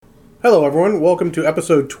Hello, everyone. Welcome to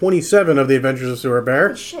episode 27 of The Adventures of Sewer Bear.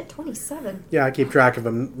 Holy shit, 27. Yeah, I keep track of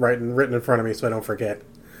them written in front of me so I don't forget.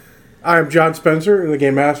 I'm John Spencer, the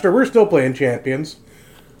Game Master. We're still playing Champions.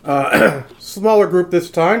 Smaller group this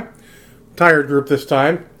time. Tired group this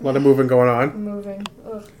time. A lot of moving going on. Moving.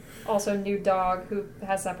 Ugh. Also, new dog who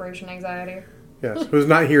has separation anxiety. Yes, who's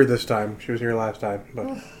not here this time. She was here last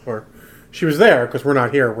time. Or she was there, because we're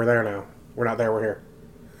not here. We're there now. We're not there, we're here.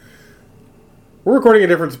 We're recording a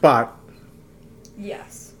different spot.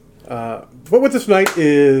 Yes. But with us tonight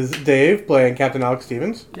is Dave playing Captain Alex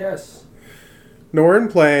Stevens. Yes. Norrin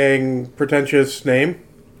playing Pretentious Name,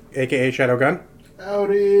 a.k.a. Shadowgun.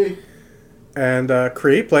 Howdy. And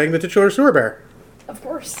Cree playing the titular Sewer Bear. Of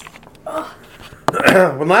course.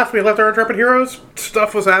 When last we left our intrepid heroes,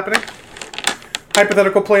 stuff was happening.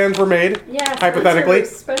 Hypothetical plans were made. Yeah, Hypothetically.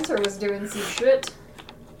 Spencer was doing some shit.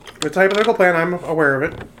 It's a hypothetical plan, I'm aware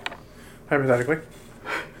of it. Hypothetically.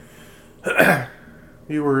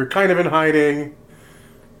 You were kind of in hiding.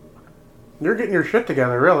 You're getting your shit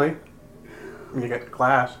together, really. When you get to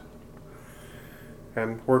class.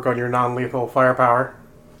 And work on your non-lethal firepower.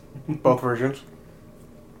 Both versions.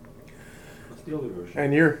 What's the other version?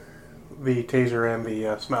 And you're the taser and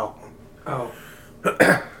the smell. Oh.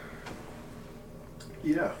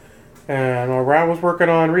 Yeah. And Rao was working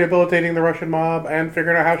on rehabilitating the Russian mob and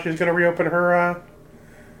figuring out how she's going to reopen her,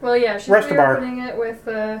 Well, yeah, she's Rest-a-bar. reopening it with,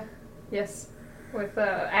 with,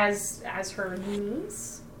 as her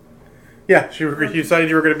niece. yeah, you decided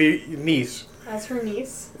you were going to be niece. As her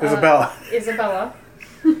niece. Isabella. Isabella.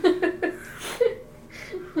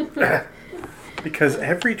 Because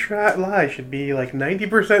every lie should be like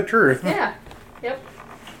 90% truth. Yeah. Yep.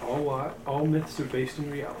 All myths are based in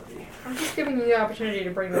reality. I'm just giving you the opportunity to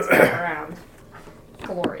bring this back around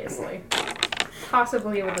gloriously.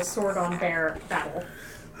 Possibly with a sword-on bear battle.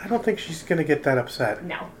 I don't think she's going to get that upset.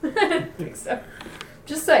 No. I don't think so.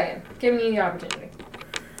 Just saying. Giving you the opportunity.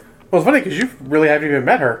 Well, it's funny because you really haven't even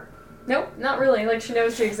met her. Nope, not really. Like, she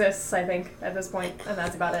knows she exists, I think, at this point, and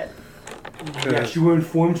that's about it. Yeah, she were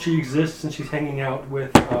informed she exists and she's hanging out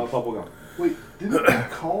with Bubblegum. Wait, didn't you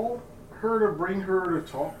call her to bring her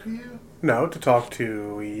to talk to you? No, to talk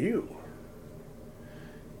to you.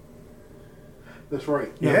 That's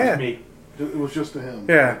right. No, Yeah. It was me. It was just to him.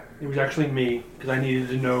 Yeah. It was actually me, because I needed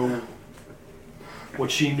to know what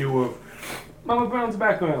she knew of Mama Brown's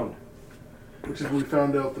background. Which is we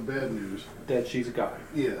found out the bad news. That she's a guy.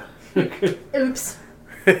 Yeah. Oops.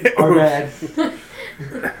 Our bad.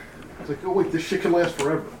 It's like, oh wait, this shit can last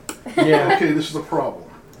forever. Yeah. Okay, this is a problem.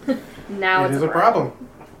 Now It it's is a problem.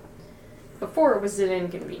 Before it was an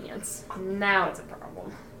inconvenience. Now it's a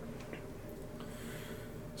problem.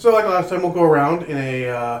 So like last time, we'll go around in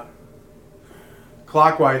a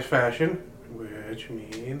clockwise fashion, which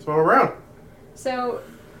means all around. So,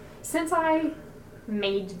 since I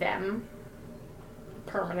made them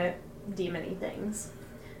permanent demon-y things,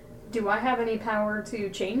 do I have any power to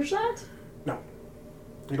change that? No.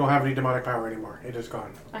 You don't have any demonic power anymore. It is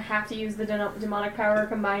gone. I have to use the demonic power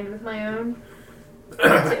combined with my own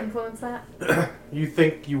to influence that? You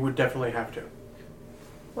think you would definitely have to.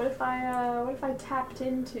 What if I tapped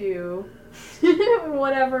into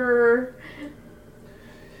whatever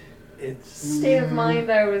It's... state of mind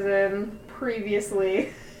I was in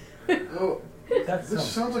previously? Oh, That's this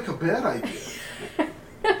sounds like a bad idea.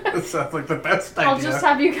 That sounds like the best idea. I'll just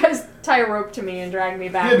have you guys tie a rope to me and drag me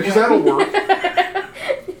back. Yeah, because that'll work.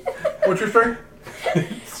 What's your strength?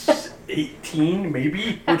 18,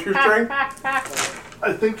 maybe? What's your strength?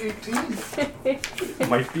 I think 18.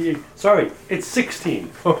 Might be. Sorry, it's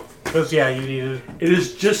 16. Because, yeah, you needed... It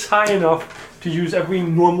is just high enough to use every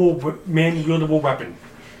normal man-wieldable weapon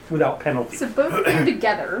without penalty. So both of you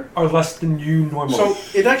together. Are less than you normally. So,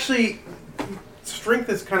 it actually... Strength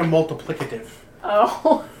is kind of multiplicative.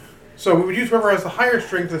 Oh. So, we would use whoever has the higher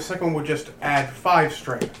strength, the second one would just add 5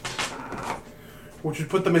 strength. Which would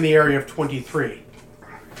put them in the area of 23.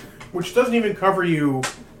 Which doesn't even cover you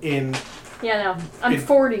in... Yeah, no. I'm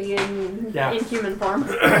 40 in human form.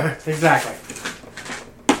 Exactly.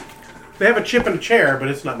 They have a chip and a chair, but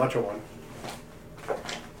it's not much of one.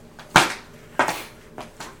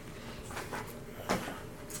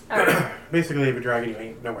 Alright. Basically, if a dragon, you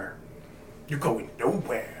ain't nowhere. You're going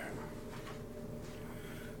nowhere.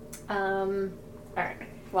 Alright.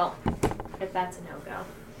 Well, if that's a no-go.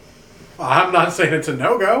 I'm not saying it's a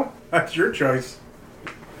no-go. That's your choice.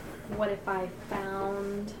 What if I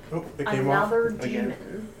found Oh, it came another off again.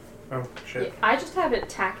 demon? Oh, shit. Yeah, I just have it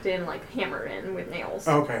tacked in, like hammered in with nails.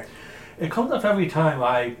 Okay. It comes off every time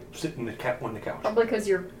I sit on the couch. Probably because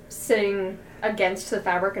you're sitting against the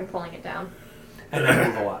fabric and pulling it down. And I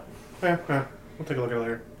move a lot. Yeah, We'll take a look at it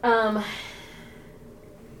later.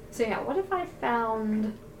 So yeah, what if I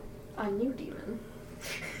found a new demon?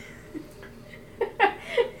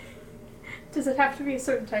 Does it have to be a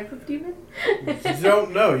certain type of demon? You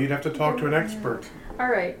don't know. You'd have to talk to an expert.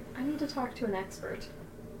 Alright, I need to talk to an expert.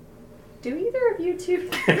 Do either of you two?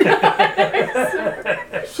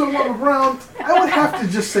 So, Mama Brown, I would have to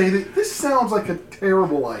just say that this sounds like a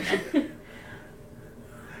terrible idea.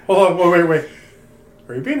 Hold on, wait.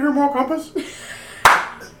 Are you being her moral compass?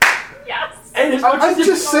 Yes! And as I'm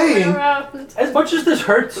just saying. As much as this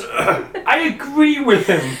hurts, I agree with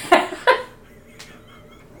him.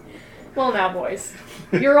 Well, now, boys,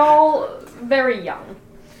 you're all very young,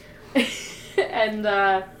 and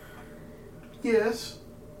Yes.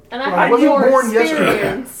 I I have wasn't more born yesterday.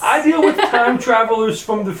 experience. I deal with time travelers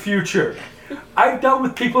from the future. I've dealt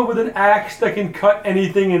with people with an axe that can cut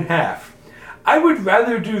anything in half. I would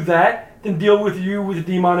rather do that than deal with you with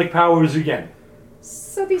demonic powers again.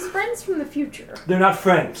 So these friends from the future. They're not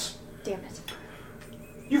friends. Damn it.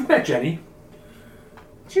 You've met Jenny.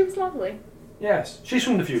 She was lovely. Yes, she's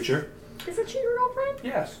from the future. Isn't she your girlfriend?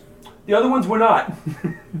 Yes. The other ones were not.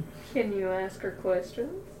 Can you ask her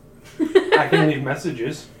questions? I can leave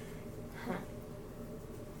messages.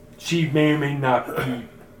 She may or may not be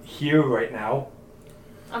here right now.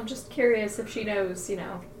 I'm just curious if she knows,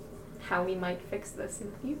 how we might fix this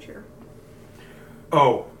in the future.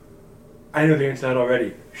 Oh, I know the answer to that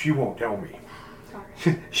already. She won't tell me.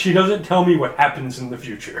 Alright. She doesn't tell me what happens in the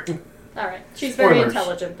future. Alright. She's very Spoilers.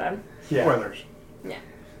 intelligent then. Yeah. Spoilers. Yeah.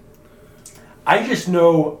 I just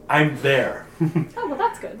know I'm there. Oh, well,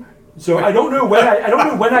 that's good. So I don't know when I don't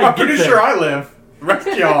know when I I'm get pretty there. sure I live. Rest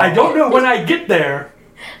y'all. I don't know when I get there,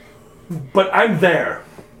 but I'm there.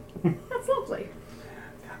 That's lovely.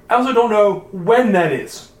 I also don't know when that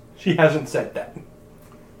is. She hasn't said that.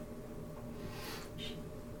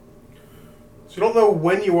 So you don't know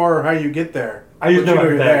when you are or how you get there. I just But know you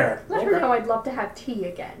I'm there. Let her know I'd love to have tea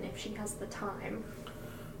again if she has the time.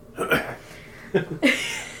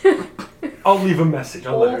 I'll leave a message.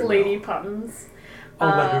 I'll let her Old lady know. puns.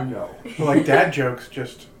 I'll let her know. Well, like dad jokes,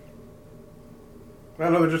 just. I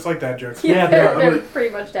know they're just like dad jokes. Yeah, they're, they're- they're pretty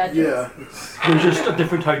much dad Yeah. jokes. It's There's just a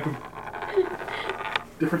different type of.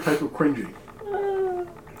 different type of cringy.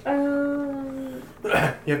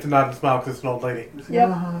 You have to nod and smile because it's an old lady. Yep.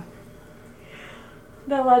 Uh-huh.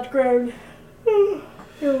 The lad grown.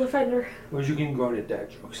 You'll offend her. Well, you can go into dad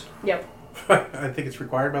jokes. Yep. I think it's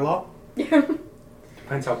required by law.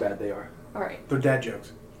 Depends how bad they are. Alright. They're dad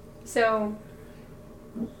jokes. So,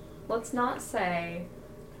 let's not say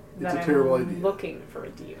It's that a terrible I'm idea. looking for a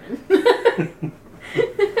demon.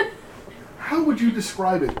 How would you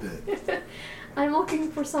describe it then? I'm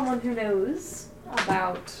looking for someone who knows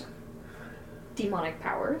about demonic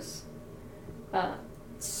powers.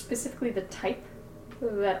 Specifically the type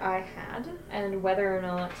that I had, and whether or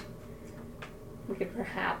not we could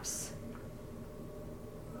perhaps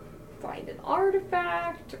find an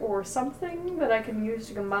artifact or something that I can use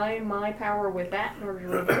to combine my power with that in order to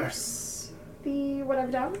reverse what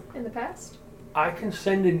I've done in the past. I can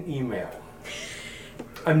send an email.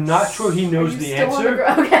 I'm not sure he knows Are you the still on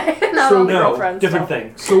answer. okay, not So on the No, girlfriend different stuff.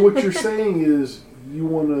 thing. So what you're saying is you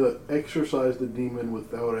want to exorcise the demon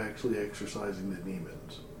without actually exorcising the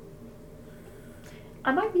demons.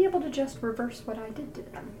 I might be able to just reverse what I did to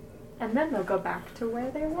them, and then they'll go back to where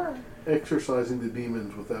they were. Exorcising the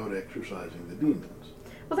demons without exorcising the demons.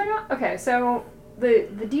 Well, they're not. Okay, so the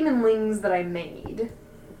demonlings that I made,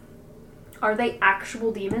 are they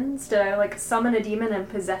actual demons? Did I summon a demon and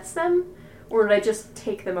possess them, or did I just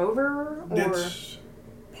take them over? Or It's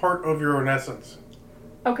part of your own essence.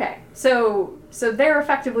 okay, so they're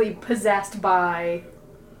effectively possessed by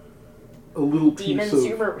A little demon piece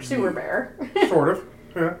of sewer you. bear. Sort of.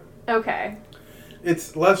 Yeah. Okay.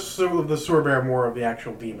 It's less so of the sewer bear, more of the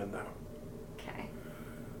actual demon, though. Okay.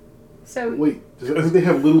 So Wait, does that mean they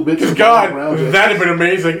have little bits of God, around it? that'd have been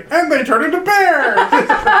amazing. And they turn into bears!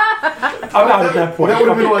 I'm out at that point. That would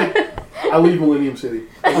have been like, I leave Millennium City.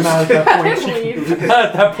 I'm out at that point. I leave.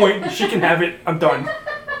 At that point, she can have it. I'm done.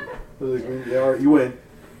 Like, yeah, all right, you win.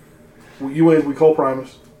 You win. We call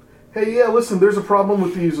Primus. Hey, yeah, listen, there's a problem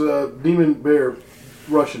with these demon bear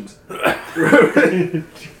Russians.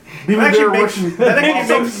 Demon bear Russian. that actually Makes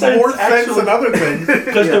makes sense, more sense actually. than other things.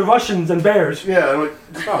 Because Yeah. they're Russians and bears. Yeah, I'm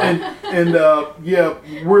like, and yeah,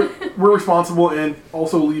 we're responsible and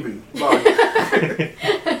also leaving. Bye.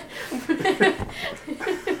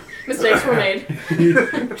 mistakes were made.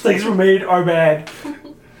 Mistakes were made are bad.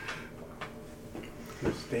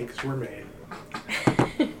 Mistakes were made.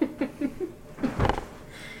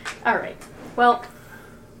 All right. Well,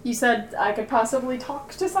 you said I could possibly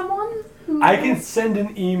talk to someone I can send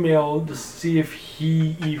an email to see if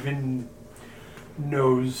he even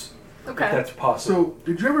knows Okay. if that's possible. So,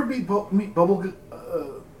 did you ever meet Bubble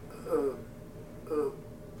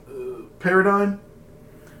Paradigm?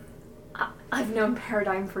 I've known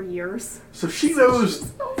Paradigm for years. So she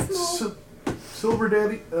knows So small. Silver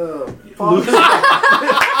Daddy. Luther?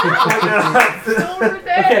 Silver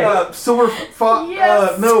Day. Okay. Silver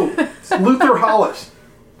Yes. no, Luther Hollis.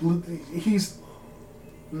 He's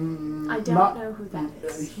I don't not, know who that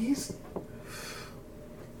is. He's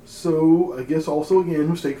so I guess also again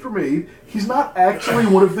mistakes were made. He's not actually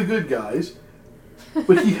one of the good guys,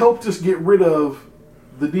 but he helped us get rid of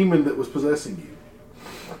the demon that was possessing you.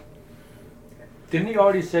 Didn't he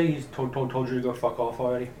already say he's told you to go fuck off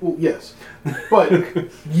already? Well, yes, but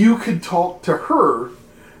you could talk to her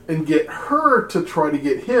and get her to try to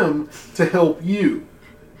get him to help you.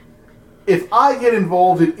 If I get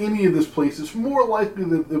involved in any of this place, it's more likely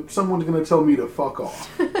that someone's going to tell me to fuck off.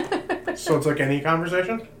 So it's like any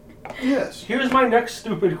conversation? Yes. Here's my next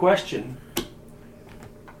stupid question.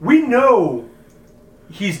 We know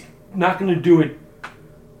he's not going to do it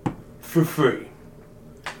for free.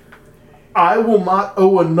 I will not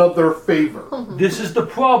owe another favor. This is the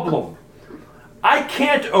problem. I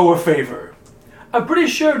can't owe a favor. I'm pretty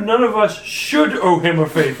sure none of us should owe him a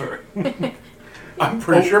favor. I'm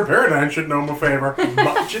pretty sure Paradigm should know him a favor,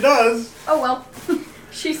 but she does. Oh well.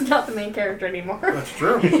 She's not the main character anymore. That's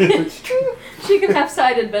true. She can have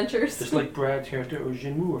side adventures. Just like Brad's character owes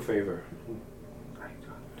Jinwoo a favor.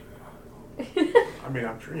 I mean,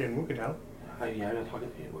 I'm sure Yin could help. Yeah, I'm not talking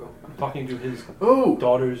to Jinwoo. I'm talking to his Oh,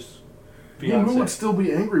 daughter's you would fiance. still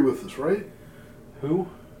be angry with us, right? Who?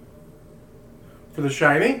 For The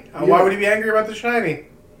Shining? Yeah. Why would he be angry about The Shining?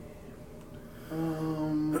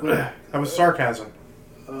 But, That was sarcasm.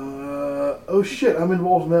 oh shit, I'm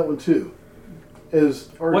involved in that one too. As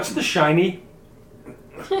Archie. What's the shiny?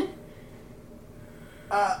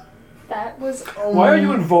 That was Why are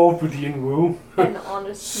you involved with Jinwoo? an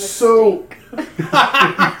honest So, mistake.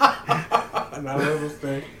 Another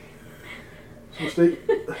mistake. mistake?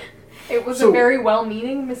 It was so- a very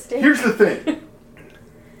well-meaning mistake. Here's the thing.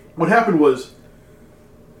 What happened was,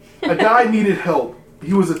 a guy needed help.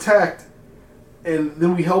 He was attacked, and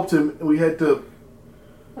then we helped him, and we had to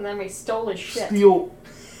And then we stole his shit. steal.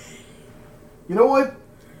 You know what?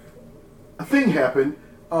 A thing happened,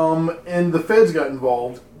 and the feds got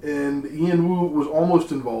involved, and Ian Wu was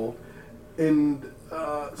almost involved, and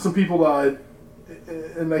some people died,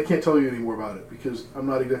 and I can't tell you any more about it because I'm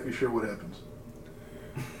not exactly sure what happens.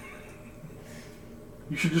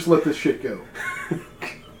 You should just let this shit go.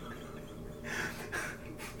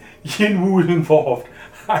 Jinwoo is involved.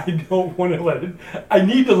 I don't want to let it. I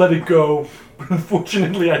need to let it go, but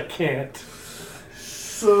unfortunately I can't.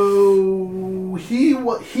 So he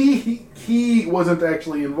wasn't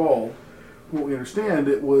actually involved. From what we understand,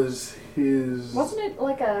 it was his Wasn't it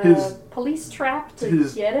like a His- police trap to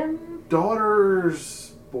his- get him?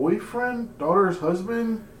 daughter's boyfriend, daughter's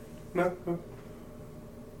husband, No,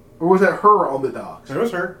 or was that her on the docks? it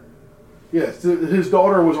was her. Yes, his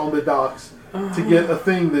daughter was on the docks to get a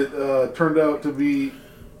thing that turned out to be.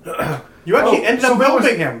 You actually Oh, ended so up that was-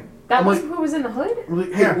 helping him. That I'm was like- who was in the hood?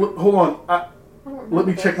 Hey, Yeah. hold on. I don't remember Let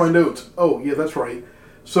me check this. my notes. Oh, yeah, that's right.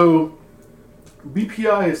 So,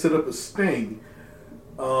 BPI has set up a sting.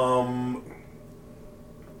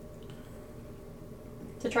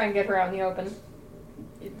 To try and get her out in the open.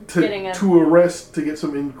 Getting a to arrest, to get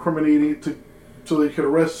some incriminating, so they could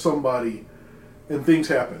arrest somebody, and things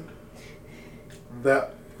happened.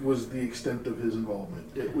 That was the extent of his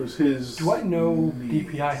involvement. It was his. Do I know needs.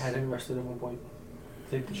 DPI had him arrested at one point?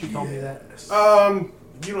 Did she tell me that? Yes.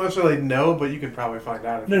 You don't necessarily know, but you could probably find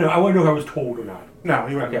out. No, I want to know if I was told or not. No,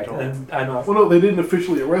 you wouldn't Okay, be told. and I'm not. Well, no, they didn't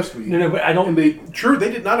officially arrest me. No, but I And don't. they, True,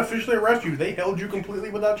 they did not officially arrest you. They held you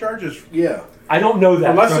completely without charges. yeah. I don't know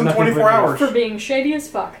that. For less so I'm than not gonna 24 bring it up. hours. for being shady as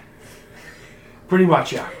fuck. Pretty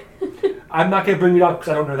much, yeah. I'm not going to bring it up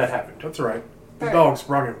because I don't know that happened. That's all right. The Alright. dog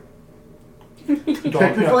sprung him. Dog,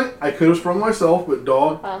 Technically, I could have sprung myself, but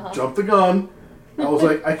dog Uh-huh. jumped the gun. I was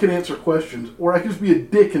like, I can answer questions, or I can just be a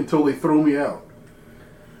dick until they throw me out.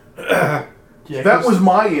 yeah, That was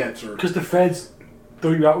my answer. because the feds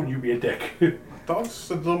throw you out when you be a dick.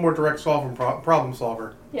 Dog's a little more direct solving problem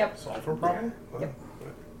solver. Yep. Solve a problem? Yep.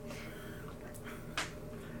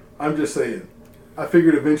 I'm just saying. I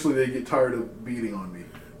figured eventually they'd get tired of beating on me.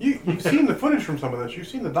 You've seen the footage from some of this. You've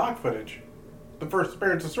seen the dog footage. The first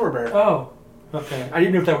appearance of Sewer Bear. Oh, okay. I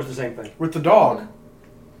didn't know if that was the same thing. With the dog.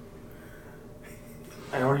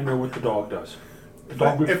 I already know what the dog does. The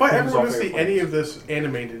dog If I ever comes want off to see airplanes. any of this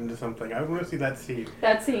animated into something, I would want to see that scene.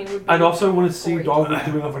 That scene would be I'd also want to see great. dog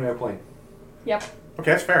doing off an airplane. Yep.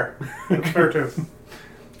 Okay, that's fair. That's fair too.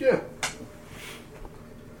 Yeah.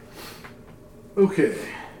 Okay.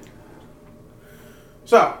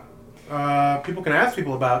 So, people can ask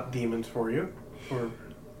people about demons for you. Or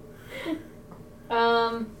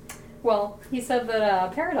Well, he said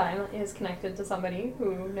that Paradigm is connected to somebody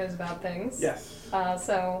who knows about things. yes.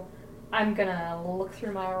 So I'm gonna look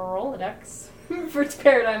through my Rolodex for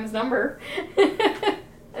Paradigm's number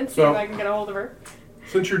and see So- if I can get a hold of her.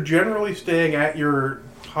 Since you're generally staying at your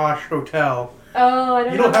posh hotel, Oh, I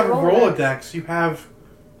don't you don't have a a Rolodex. You have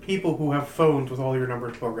people who have phones with all your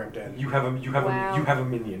numbers programmed in. You have a Wow.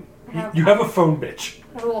 minion. Have- You have a phone bitch.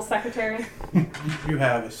 I have a little secretary. You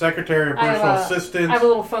have a secretary, a I have personal a- assistant, I have a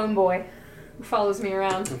little phone boy who follows me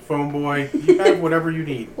around. a phone boy. You have whatever you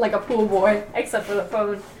need. Like a pool boy, except for the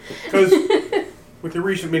phone. Because with your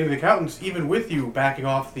recent meeting with the accountants, even with you backing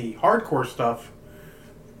off the hardcore stuff,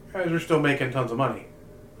 you guys are still making tons of money.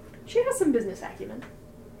 She has some business acumen.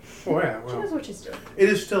 Oh yeah, She knows well, what she's doing. it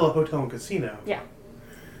is still a hotel and casino,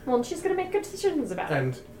 Well, and she's gonna make good decisions about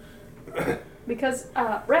it. and Because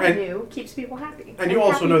revenue keeps people happy. and you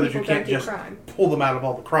also happy know that you people don't can't do just crime. pull them out of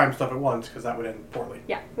all the crime stuff at once because that would end poorly.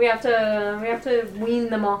 Yeah, we have to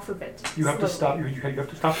wean them off of it. You have to slowly. stop. You have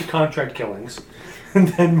to stop the contract killings, and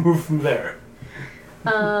then move from there.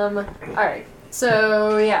 All right.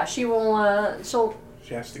 So yeah, she will. She'll.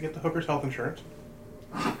 She has to get the hooker's health insurance.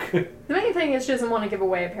 The main thing is she doesn't want to give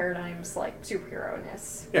away Paradigm's like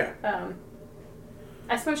superhero-ness. Yeah,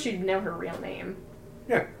 I suppose she'd know her real name.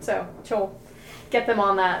 yeah. So she'll get them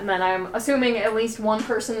on that, and then I'm assuming at least one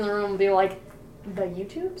person in the room will be like, the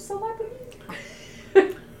YouTube celebrity.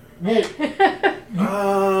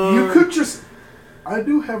 You could just. I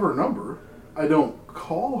do have her number. I don't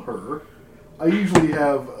call her. I usually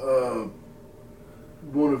have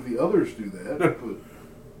one of the others do that.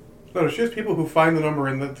 But No, it's just people who find the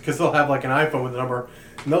number because they'll have like an iPhone with the number,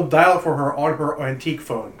 and they'll dial it for her on her antique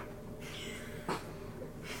phone.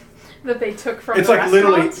 That they took from It's the like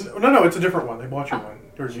literally restaurant? no, it's a different one. They bought you one,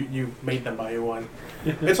 or you made them buy you one.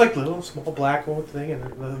 It's like little small black one thing and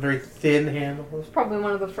a very thin handle. Probably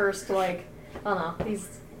one of the first, like, oh no,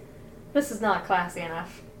 this is not classy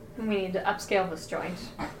enough. We need to upscale this joint.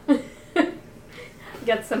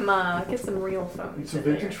 Get some real phones. need some in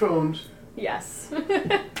there. vintage phones. Yes.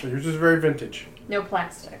 So yours is very vintage. No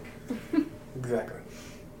plastic. Exactly.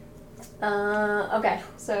 Okay,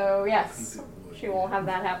 so yes, she will have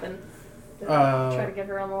that happen. Try to get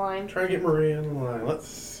her on the line. Try to get Maria on the line. Let's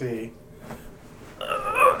see.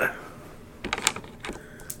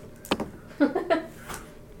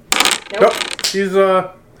 Nope. She's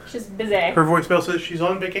She's busy. her voicemail says she's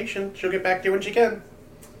on vacation. She'll get back to you when she can.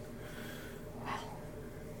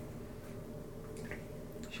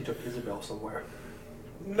 She took Isabel somewhere.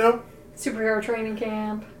 No, Superhero training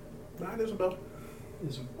camp. not Isabel.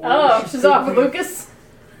 Oh, she's off with Lucas.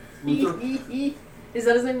 Luther. Is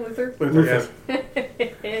that his name, Luther? Luther,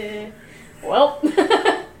 yes. Well,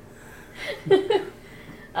 then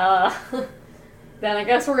I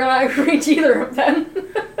guess we're gonna reach either of them.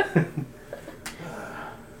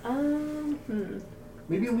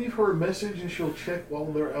 Maybe leave her a message and she'll check while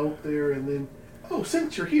they're out there, and then, oh,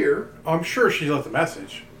 since you're here, I'm sure she left a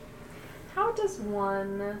message. How does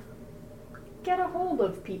one get a hold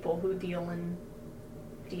of people who deal in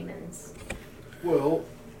demons? well,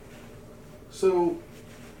 so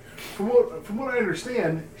from what I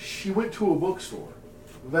understand, she went to a bookstore.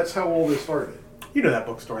 That's how all this started. You know that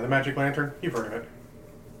bookstore, the Magic Lantern. You've heard of it.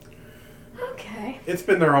 Okay. It's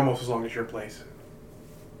been there almost as long as your place.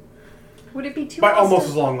 Would it be too By close almost to-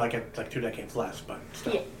 as long, like 2 decades less, but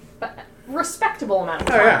still. Yeah, but respectable amount of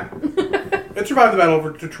Oh, yeah. time. It survived the Battle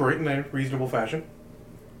over Detroit in a reasonable fashion.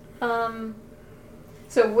 So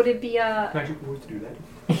would it be Magic words do that.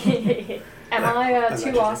 am I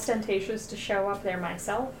Allegedly. too ostentatious to show up there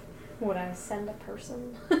myself? Would I send a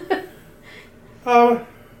person? Well,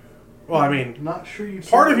 I mean, Not sure you.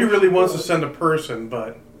 part of you really wants to send a person,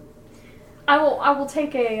 but I will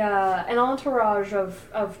take an entourage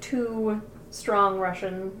of 2 strong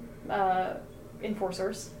Russian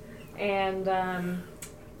enforcers and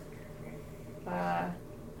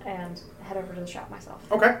head over to the shop myself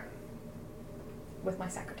okay. with my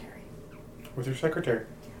secretary. With your secretary.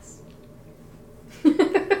 Yes.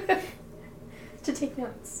 To take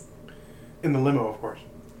notes. In the limo, of course.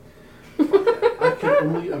 I can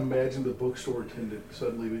only imagine the bookstore attendant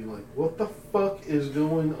suddenly being like, "What the fuck is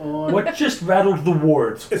going on?" What just rattled the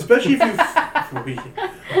wards? Especially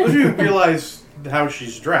if you realize how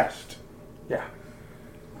she's dressed. Yeah.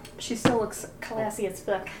 She still looks classy as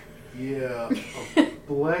fuck. Yeah, a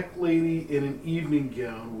black lady in an evening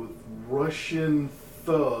gown with Russian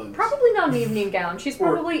thugs. Probably not an evening gown. She's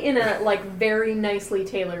probably in a like very nicely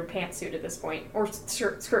tailored pantsuit at this point, or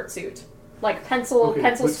skirt suit, like pencil Okay,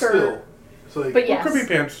 but skirt. still, it's like, But yes. It could be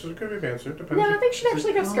pants. It could be pantsuit. Depends. No, I think she'd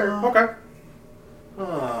actually have skirt. Okay.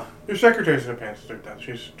 ah, Your secretary's in a pantsuit, then.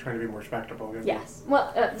 She's trying to be more respectable. Yeah. Yes.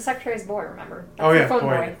 Well, the secretary's boy. Remember? That's Oh the yeah, phone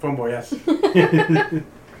boy. Phone boy. Yes.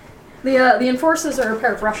 The enforcers are a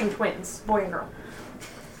pair of Russian twins, boy and girl.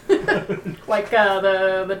 Like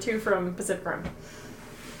the two from Pacific Rim.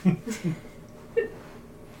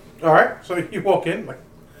 All right. So you walk in, like,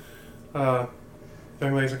 the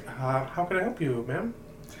young lady's like, "How can I help you, ma'am?"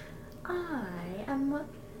 I'm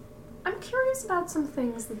curious about some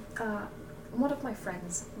things that one of my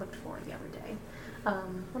friends looked for the other day.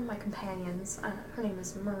 One of my companions, her name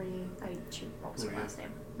is Marie. What was her last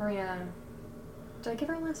name? Maria. Did I give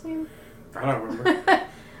her a last name? I don't remember.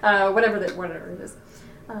 Whatever it is.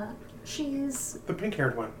 She's The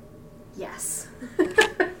pink-haired one. yes.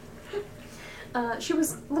 She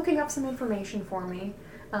was looking up some information for me.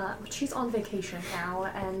 But she's on vacation now,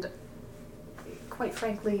 and quite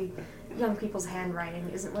frankly, young people's handwriting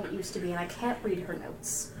isn't what it used to be, and I can't read her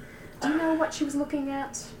notes. Do you know what she was looking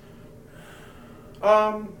at?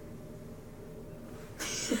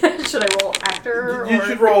 Should I roll actor? You or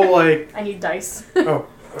should roll like. I need dice. Oh.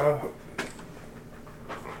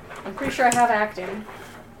 I'm pretty sure I have acting.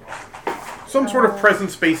 Some sort of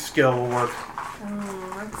presence-based skill will work.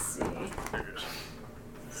 Let's see.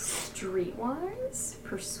 Streetwise?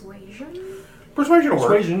 Persuasion? Persuasion will work.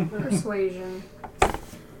 Persuasion. Persuasion.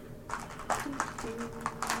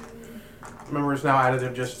 Remember, it's now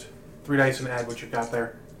additive. Just 3 dice and add what you've got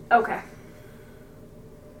there. Okay.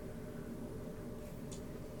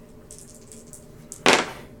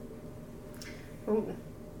 Ooh.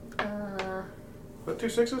 What, 2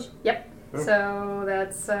 6s? Yep. Oh. So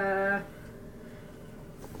that's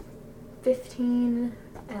 15,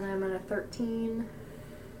 and I'm at a 13.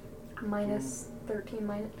 Minus 13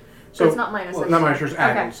 minus. So it's not minus. Well, it's not minus. Yours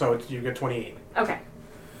added, okay. so you get 28. Okay.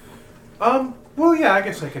 Well, yeah, I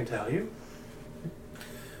guess I can tell you.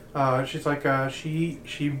 She's like,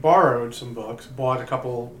 she borrowed some books, bought a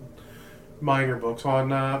couple minor books on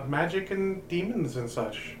magic and demons and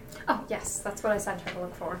such. Oh yes, that's what I sent her to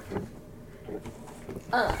look for.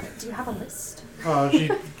 Do you have a list? She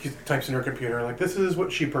types in her computer like, this is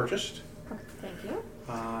what she purchased. Thank you.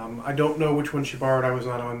 I don't know which one she borrowed. I was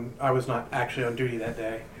not actually on duty that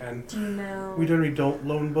day, and Do you know? we generally don't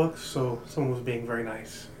loan books, so someone was being very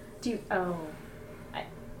nice.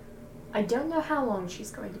 I don't know how long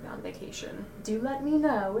she's going to be on vacation. Do let me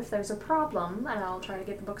know if there's a problem, and I'll try to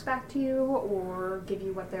get the books back to you, or give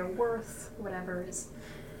you what they're worth, whatever's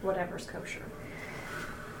kosher.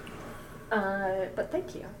 But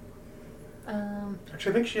thank you.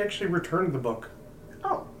 Actually, I think she actually returned the book.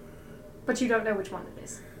 Oh, but you don't know which one it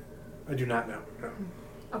is. I do not know. No.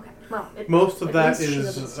 Okay, well, Most of at that least she is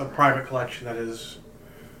doesn't a swear. private collection that is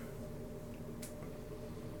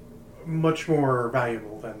much more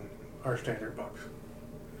valuable than our standard books.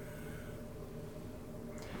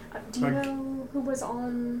 Do you know who was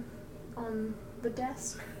on the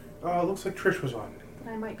desk Looks like Trish was on.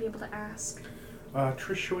 that I might be able to ask?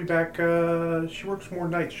 Trish, she'll be back. She works more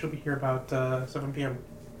nights. She'll be here about 7 p.m.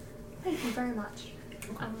 Thank you very much.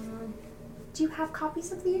 Do you have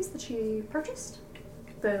copies of these that she purchased?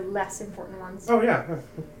 The less important ones. Oh, yeah.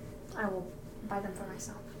 I will buy them for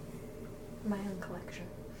myself. My own collection.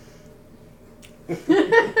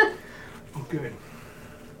 Oh, good.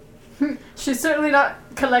 She's certainly not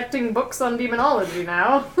collecting books on demonology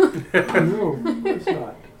now. No, it's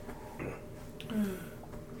not.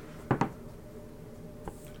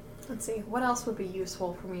 Let's see, what else would be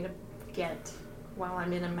useful for me to get while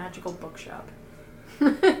I'm in a magical bookshop?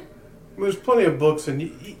 There's plenty of books, and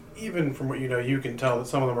even from what you know, you can tell that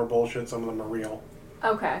some of them are bullshit, some of them are real.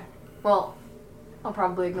 Okay. Well, I'll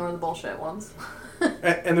probably ignore the bullshit ones.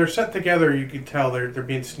 And they're set together, you can tell they're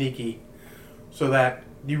being sneaky, so that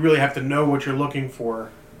you really have to know what you're looking for.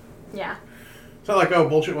 Yeah. It's not like, oh,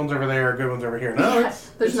 bullshit ones over there, good ones over here. No,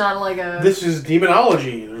 There's not like a... This is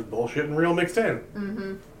demonology. There's bullshit and real mixed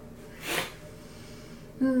in.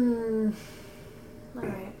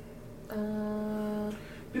 Alright.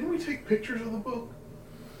 Didn't we take pictures of the book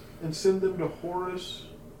and send them to Horace?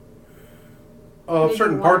 Maybe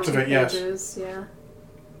Certain one or parts of two it, yes. pages, yeah.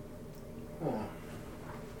 Oh.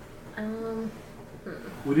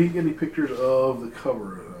 We didn't get any pictures of the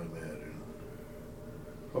cover, I imagine.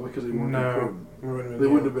 Oh, because they weren't important. They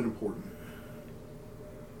wouldn't have been important.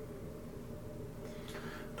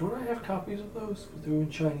 Don't I have copies of those? They were in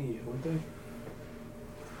Chinese, weren't they?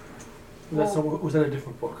 Well, Was that a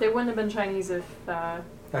different book? They wouldn't have been Chinese if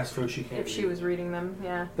That's true. She can't. if she was reading them.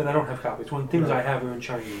 Yeah. Then I don't have copies. One of the things No. I have are in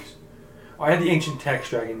Chinese. Oh, I had the ancient text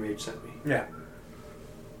Dragon Rage sent me. Yeah.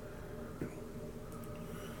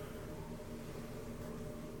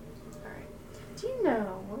 All right. Do you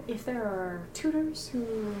know if there are tutors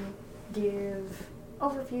who give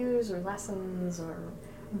overviews or lessons or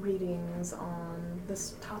readings on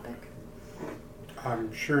this topic?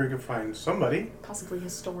 I'm sure you can find somebody. Possibly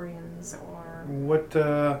historians or. What,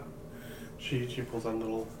 she pulls out a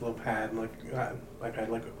little pad, like, iPad,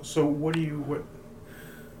 like, so what do you,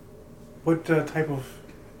 what type of,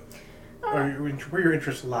 where your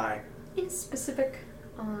interests lie? In specific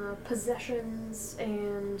possessions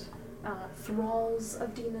and thralls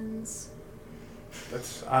of demons.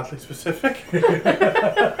 That's oddly specific.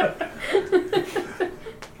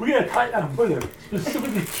 We gotta tie down further.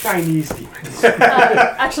 Specifically Chinese demons.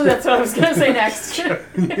 Actually, that's what I was going to say next.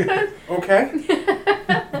 Okay.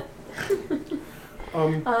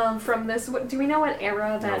 From this, do we know what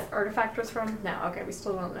era that artifact was from? No, okay, we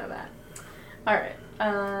still don't know that. All right.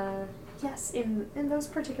 Yes, in those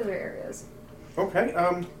particular areas. Okay.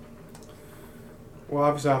 Well,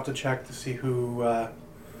 obviously I'll have to check to see who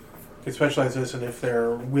can specialize in this and if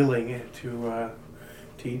they're willing to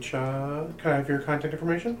teach. Can I have your contact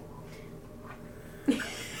information?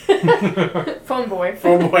 Phone boy.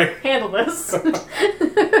 Phone boy. Handle this.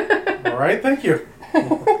 All right, thank you.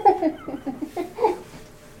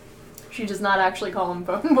 She does not actually call him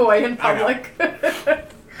phone boy in public.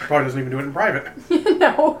 Probably doesn't even do it in private.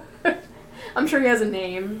 No. I'm sure he has a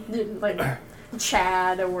name. Like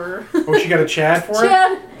Chad or... Oh, she got a Chad for it?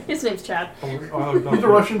 Chad! His name's Chad. He's a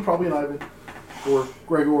Russian, probably an Ivan. Or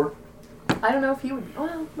Gregor. I don't know if he would...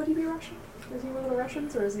 Well, would he be Russian? Is he one of the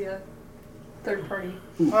Russians or is he a third party?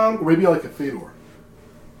 Ooh, or maybe like a Fedor.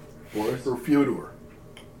 Or Fyodor.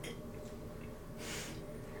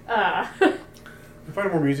 I find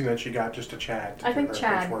it more amusing that she got just a Chad. I think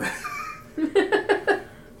Chad.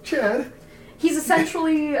 Chad? He's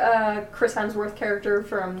essentially a Chris Hemsworth character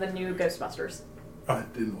from the new Ghostbusters. I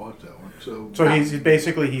didn't watch that one, so So he's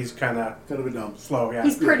kind of kind of a dumb. slow, yeah.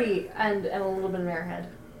 He's pretty and a little bit of an airhead.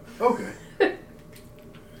 Okay.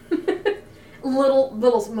 little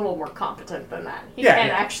more competent than that. He Yeah, can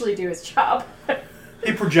yeah. actually do his job.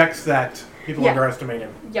 He projects that people Yeah. underestimate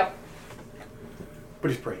him, Yep.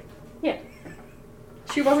 but he's pretty. Yeah.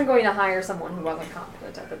 She wasn't going to hire someone who wasn't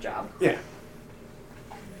competent at the job. Yeah.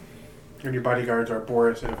 And your bodyguards are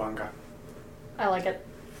Boris and Ivanka. I like it.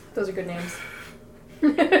 Those are good names.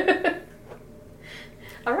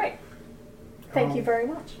 All right. Thank you very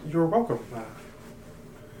much. You're welcome.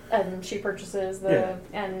 And she purchases the Yeah.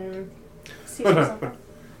 and sees herself.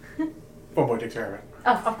 Phone boy takes care of it.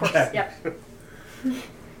 Oh, of course. Yeah. Yep.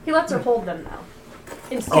 He lets her hold them now.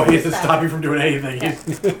 Oh, he doesn't stop you from doing anything. Yeah.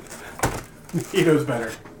 He knows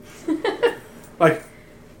better. Like,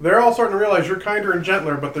 they're all starting to realize you're kinder and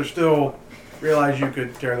gentler, but they're still realize you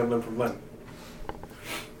could tear them limb from limb.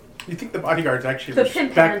 You think the bodyguards actually The pimp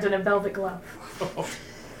respect... hand in a velvet glove.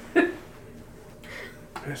 I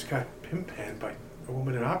just got pimp hand by a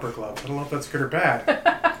woman in opera gloves. I don't know if that's good or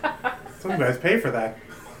bad. Some guys pay for that.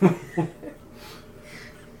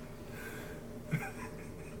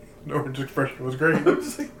 Norman's expression was great. I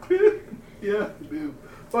was like, yeah, dude.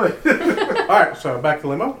 But Alright, so back to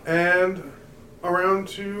limo and around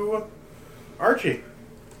to Archie.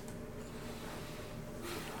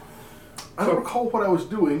 I don't recall what I was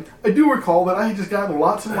doing. I do recall that I had just gotten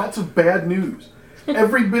lots and lots of bad news.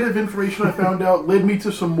 Every bit of information I found out led me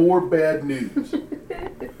to some more bad news.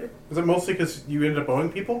 Is it mostly because you ended up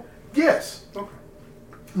owing people? Yes. Okay.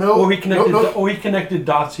 No. Or he connected. No. He connected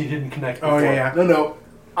dots he didn't connect before. Oh, yeah. No.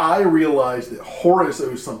 I realized that Horace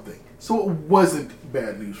owes something, so it wasn't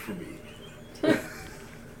bad news for me.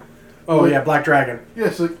 Oh, yeah, Black Dragon. Yeah,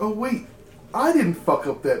 it's like, oh wait, I didn't fuck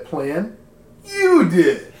up that plan. You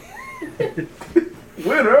did.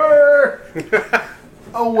 Winner.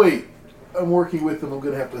 Oh wait, I'm working with them. I'm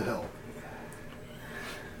gonna have to help.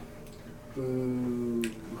 Boo.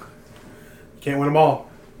 Can't win them all.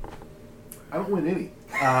 I don't win any.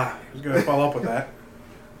 I was going to follow up with that.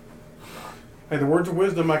 Hey, the words of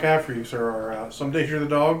wisdom I have for you, sir, are some days you're the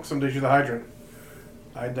dog, some days you're the hydrant.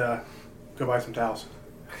 I'd go buy some towels.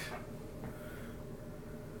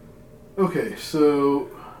 Okay, so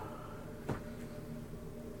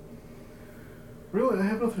really, I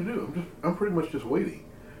have nothing to do. I'm pretty much just waiting.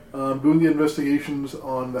 Doing the investigations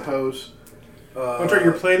on the house. That's right,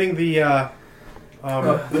 you're planning the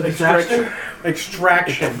Extraction?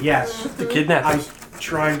 extraction, yes. The I kidnapping. was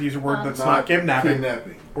trying to use a word that's not kidnapping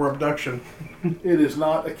Kidnapping. or abduction. It is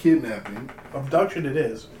not a kidnapping. Abduction it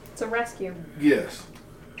is. It's a rescue. Yes.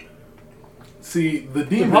 See, the The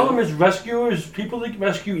demon. problem is rescuers, people like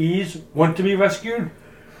rescuees, want to be rescued.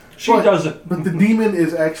 She but- doesn't. But the demon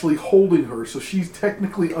is actually holding her, so she's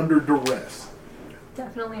technically under duress.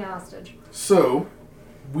 Definitely hostage. So,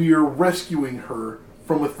 we are rescuing her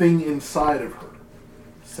from a thing inside of her.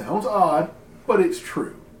 Sounds odd, but it's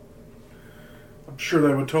true. I'm sure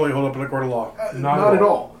that would totally hold up in a court of law. Not At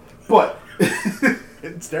all. But,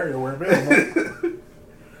 In stereo, where available.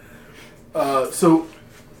 so,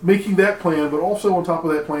 making that plan, but also on top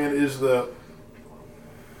of that plan is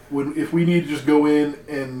if we need to just go in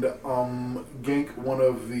and gank one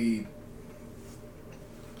of the...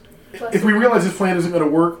 If we realize this plan isn't going to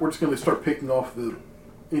work, we're just going to start picking off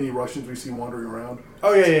any Russians we see wandering around.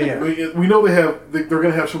 Oh, yeah. We know they're going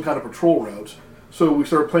to have some kind of patrol routes, so we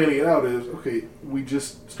start planning it out as okay. We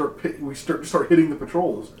just start hitting the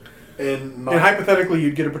patrols, and hypothetically,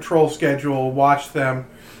 you'd get a patrol schedule, watch them,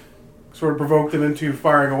 sort of provoke them into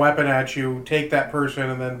firing a weapon at you, take that person,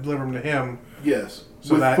 and then deliver them to him. yes,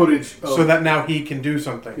 So with that footage, so that now he can do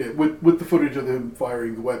something. yeah, with the footage of him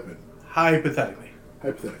firing the weapon, Hypothetically.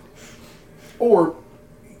 or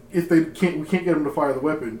if we can't get them to fire the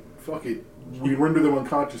weapon, fuck it, we render them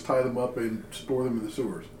unconscious, tie them up, and store them in the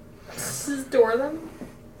sewers. Store them?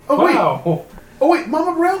 Oh wait, Wow.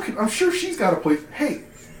 Mama Brown, I'm sure she's got a place. Hey,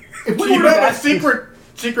 if we You were have a asked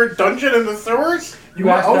secret dungeon in the sewers? You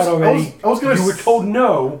asked that already. I was gonna You were told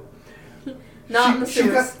no. Not in the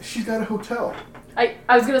sewers. She's got a hotel. I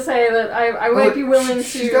was gonna say that I might be willing to.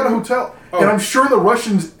 She's got a hotel, Oh. and I'm sure the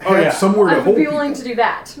Russians had yeah. somewhere I to would hold be people. willing to do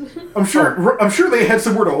that. I'm sure they had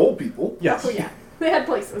somewhere to hold people. Yes. Oh yeah, they had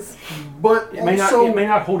places. But It may also,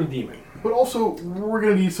 not hold a demon. we're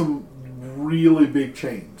gonna need some really big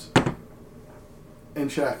chains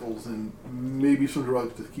and shackles and maybe some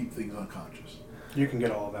drugs to keep things unconscious. You can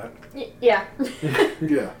get all of that. Yeah.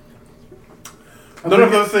 Yeah. None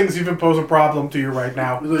of those things even pose a problem to you right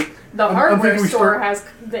now. Like, The I'm hardware thinking we store start- has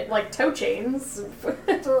like toe chains.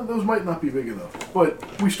 those might not be big enough,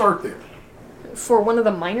 but we start there. For one of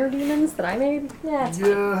the minor demons that I made, yeah, it's fine.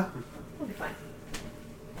 Yeah. It'll be fine.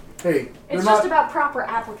 Hey, they're It's not just about proper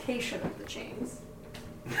application of the chains.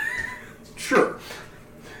 sure.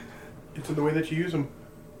 It's in the way that you use them.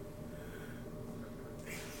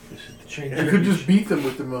 This is the chain. You could just beat them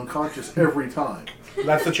with them unconscious every time.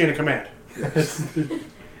 That's the chain of command.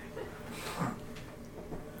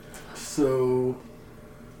 So,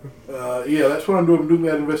 yeah, that's what I'm doing. I'm doing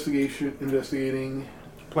that investigating.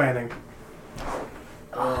 Planning.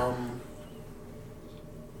 And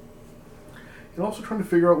also trying to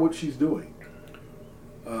figure out what she's doing.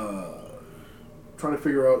 Trying to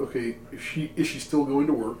figure out, okay, is she still going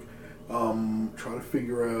to work? Trying to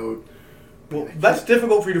figure out. Well, that's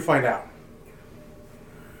difficult for you to find out.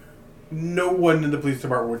 No one in the police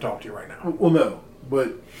department would talk to you right now. Well, no,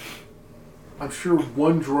 but I'm sure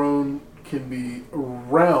one drone can be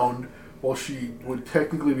around while she would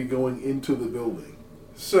technically be going into the building.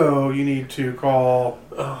 So you need to call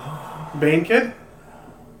Bane Kid?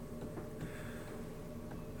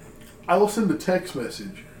 I will send a text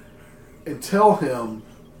message and tell him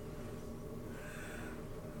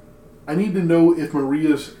I need to know if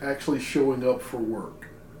Maria's actually showing up for work.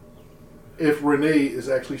 If Renee is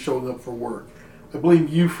actually showing up for work. I blame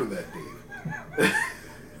you for that, Dave.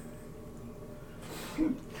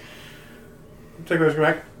 Take those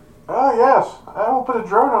back. Oh, yes. I will put a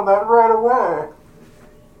drone on that right away.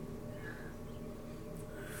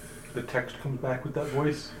 The text comes back with that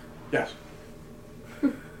voice. Yes.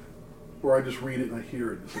 Or I just read it and I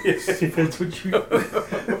hear it. If that's what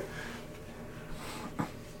you.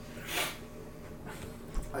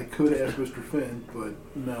 I could ask Mr. Finn, but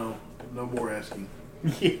no more asking.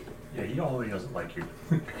 Yeah, he already doesn't like you.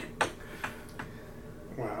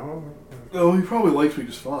 Well, No, he probably likes me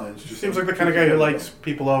just fine. It's just seems like the kind of guy who likes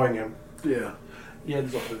people owing him. Yeah. Yeah,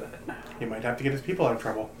 there's also that. He might have to get his people out of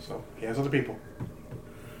trouble, so he has other people.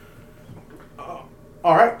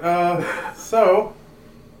 All right, so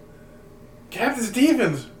Captain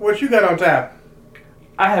Stevens, what you got on tap?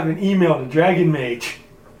 I have an email to Dragon Mage.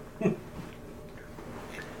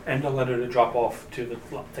 And a letter to drop off to the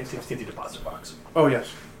safety deposit box. Oh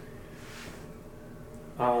yes.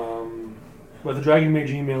 But the Dragon Mage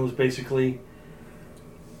email is basically,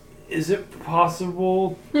 is it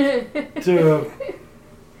possible to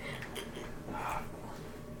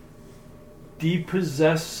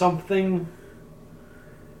depossess something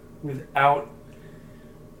without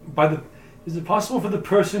is it possible for the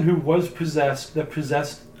person who was possessed that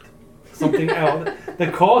possessed something else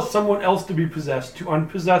that caused someone else to be possessed to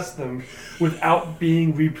unpossess them without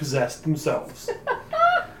being repossessed themselves?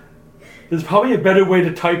 There's probably a better way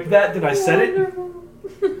to type that than I said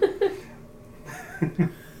it.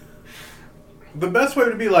 The best way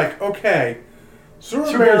would be like, okay, Sewer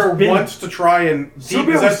Sewer Bear Bear's been- wants to try and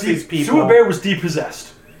depossess these people. Sewer Bear was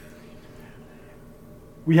depossessed.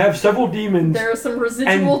 We have several demons. There are some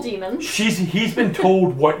residual and demons. He's been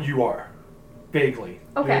told what you are, vaguely.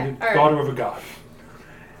 Okay, You're the alright. daughter of a god.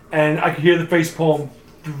 And I could hear the facepalm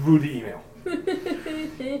through the email.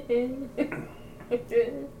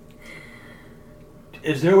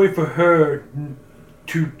 Is there a way for her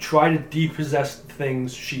to try to depossess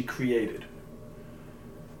things she created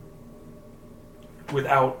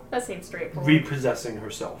without That seems straightforward. repossessing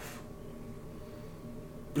herself?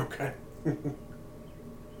 Okay.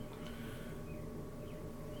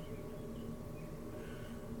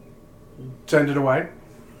 Send it away.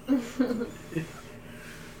 That's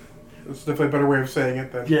definitely a better way of saying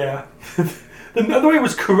it than... Yeah. The other way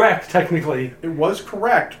was correct, technically. It was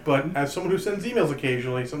correct, but as someone who sends emails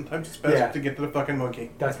occasionally, sometimes it's best Yeah. to get to the fucking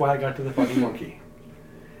monkey. That's why I got to the fucking monkey.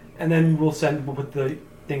 And then we'll put the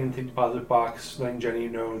thing in the deposit box, letting Jenny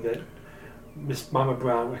know that Miss Mama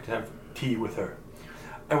Brown would like to have tea with her.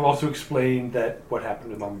 I will also explain that what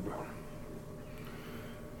happened to Mama Brown.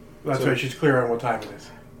 That's So- right, she's clear on what time it is.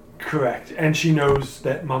 Correct. And she knows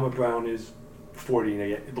that Mama Brown is 40 now.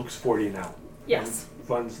 It looks 40 now. Yes. And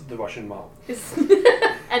runs the Russian mall.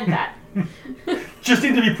 And that, Just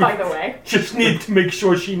need to be by the way. Just need to make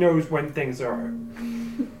sure she knows when things are.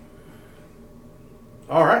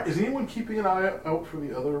 All right. Is anyone keeping an eye out for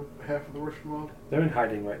the other half of the Russian world? They're in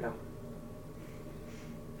hiding right now.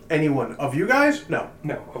 Anyone of you guys? No.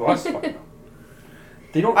 No, of us. Fuck no.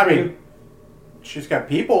 They don't. I mean, she's got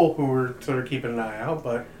people who are sort of keeping an eye out,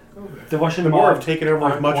 but the Russian the mob more have taken over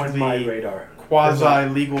as aren't much on of my the radar.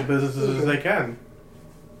 quasi-legal businesses as they can.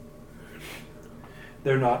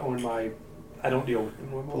 They're not on my. I don't deal with them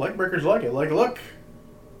The normally. leg breakers like it. Like, look.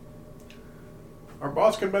 Our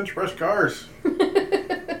boss can bench press cars.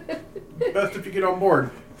 Best if you get on board.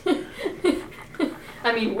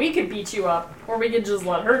 I mean, we could beat you up, or we could just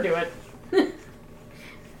let her do it.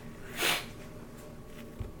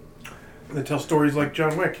 They tell stories like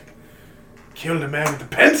John Wick. Killed a man with a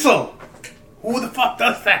pencil! Who the fuck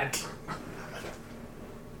does that?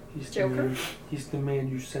 He's Joker? He's the man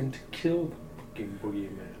you sent to kill the fucking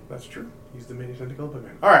boogeyman. That's true. He's the man who sent to kill the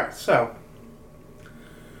man. Alright, so.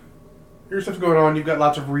 Here's stuff's going on. You've got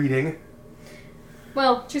lots of reading.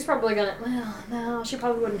 Well, she's probably gonna. Well, no, she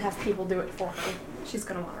probably wouldn't have people do it for her. She's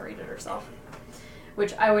gonna want to read it herself.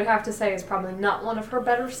 Which I would have to say is probably not one of her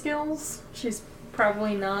better skills. She's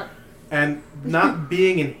probably not. And not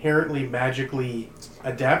being inherently magically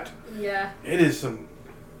adept, Yeah, it is some.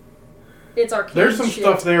 it's arcane. There's some shit.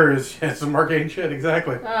 stuff there is some arcane shit,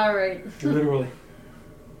 exactly. All right. Literally.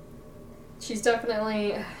 She's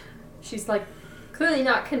definitely. She's like clearly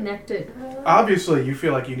not connected. Obviously, you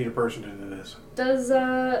feel like you need a person to do this. Does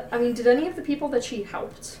I mean, did any of the people that she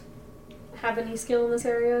helped have any skill in this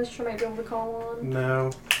area she might be able to call on?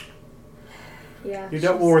 No. Yeah. You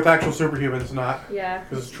dealt she's- more with actual superhumans, not Yeah.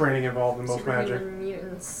 because there's training involved in most magic. Superhuman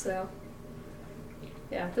mutants, so.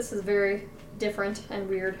 Yeah, this is very different and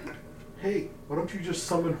weird. Hey, why don't you just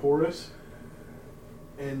summon Horus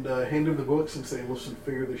and hand him the books and say, listen,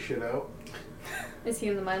 figure this shit out? Is he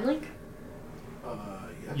in the mind link?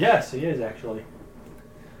 Yeah. Yes, he is actually.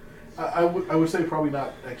 I would say probably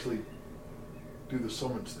not actually do the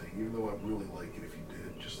summons thing, even though I'd really like it if you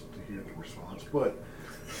did, just to hear the response. But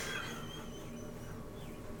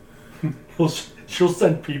She'll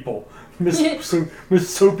send people. Miss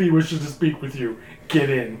Soapy wishes to speak with you. Get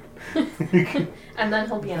in. And then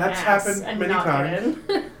he'll be an That's ass happened and many not times.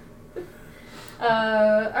 get in.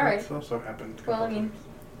 Alright. That's also happened. a Well, I couple mean,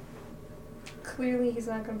 clearly he's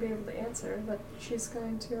not going to be able to answer, but she's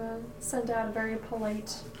going to send out a very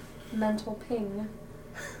polite mental ping.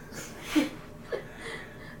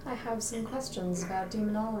 I have some questions about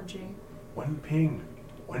demonology. One ping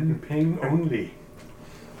only.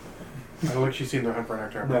 I don't think she's seen The Hunt for Red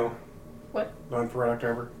October. No. What? The Hunt for Red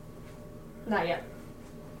October. Not yet.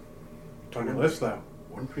 It's on your list, though.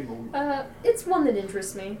 one thing. It's one that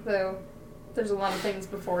interests me, though there's a lot of things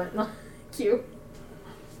before it in the queue.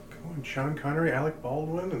 Come on, Sean Connery, Alec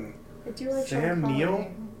Baldwin, and I do like Sam Sean Connery.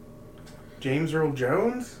 Neill? James Earl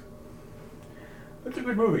Jones. That's a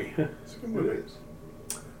good movie. It's a good It movie. is.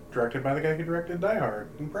 Directed by the guy who directed Die Hard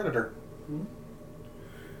and Predator. Mhm.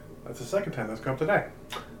 That's the second time that's come up today.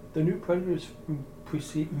 The new Predators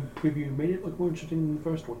preview made it look more interesting than the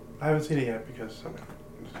first one. I haven't seen it yet because it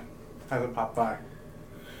hasn't popped by.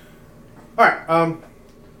 Alright,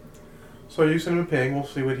 so you send him a ping. We'll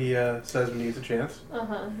see what he says when he gets a chance.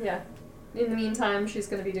 Yeah. In the meantime, she's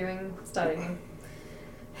going to be doing studying.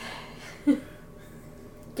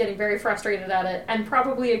 getting very frustrated at it, and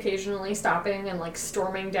probably occasionally stopping and like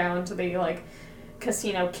storming down to the like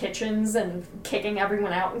casino kitchens and kicking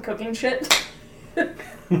everyone out and cooking shit. They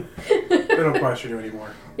don't question you anymore.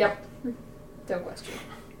 Yep. Don't question.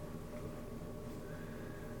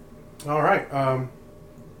 All right.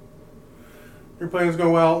 Your plan is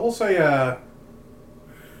going well. We'll say a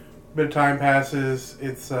bit of time passes.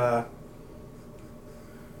 It's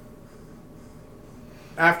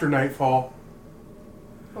after nightfall.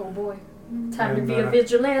 Oh boy. Time to And, be a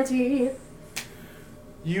vigilante.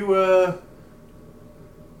 You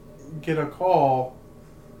get a call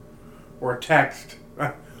or a text.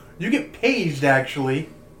 You get paged, actually.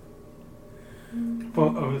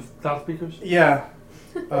 With loudspeakers? Yeah.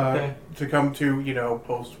 Okay. To come to,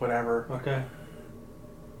 post whatever. Okay.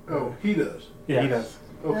 Oh, he does. Yeah, he Yes. does.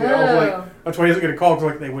 Okay, I was like, Oh. That's why he doesn't get a call,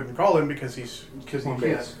 because they wouldn't call him because he's... because he Well,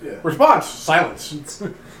 can't. yes. Yeah. Response! Silence.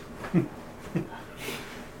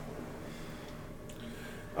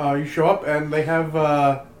 You show up, and they have...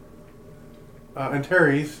 and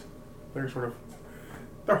Terry's...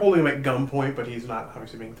 They're holding him at gunpoint, but he's not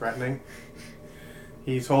obviously being threatening.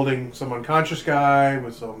 He's holding some unconscious guy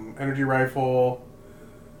with some energy rifle,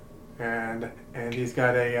 and he's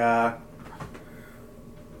got a...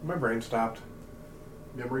 my brain stopped.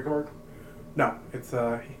 Memory card? No, it's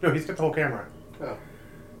he's got the whole camera. Oh.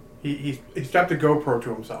 He strapped a GoPro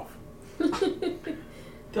to himself.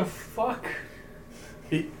 The fuck?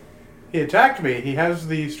 He attacked me. He has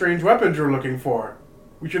the strange weapons you're looking for.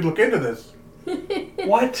 We should look into this.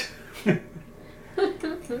 What?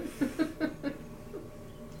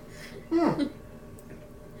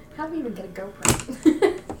 How do you even get a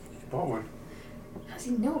GoPro? Bought one. How does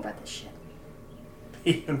he know about this shit?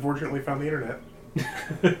 He unfortunately found the internet.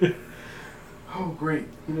 Oh, great.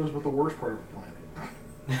 He knows about the worst part of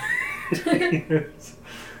the planet.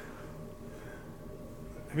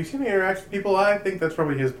 Have you seen the interaction with people? I think that's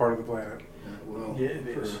probably his part of the planet. Yeah, well, Yeah, it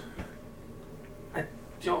sure. is. I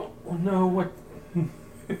don't know what.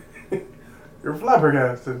 You're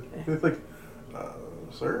flabbergasted. It's like,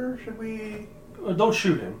 sir, should we... Don't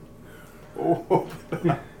shoot him. Oh.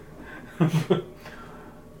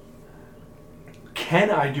 Can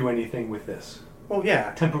I do anything with this? Well,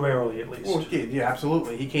 yeah. Temporarily, at least. Well, yeah,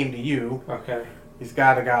 absolutely. He came to you. Okay. He's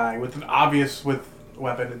got a guy with an obvious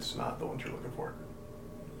weapon. It's not the one you're looking for.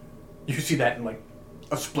 You see that in like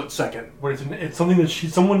a split second. But it's something that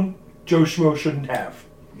someone Joe Schmo shouldn't have.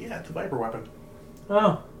 Yeah, it's a Viper weapon.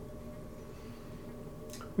 Oh.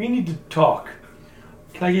 We need to talk.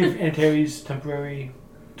 Can I give Antares temporary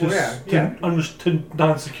Well, to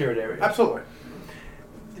non-secured areas? Absolutely.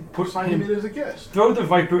 Sign him in as a guest. Throw the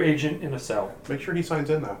Viper agent in a cell. Make sure he signs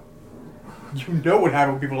in, though. You know what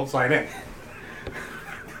happens when people don't sign in.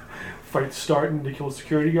 Fight starting to kill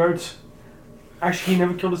security guards. Actually, he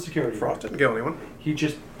never killed a security guard. Frost didn't kill anyone. He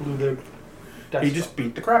just blew their desktop. He just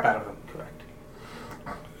beat the crap out of them. Correct.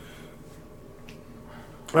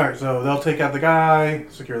 Alright, so they'll take out the guy,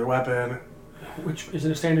 secure the weapon. Which is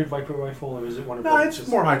it a standard Viper rifle or is it one of No, the? it's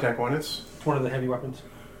more high-tech one. It's one of the heavy weapons.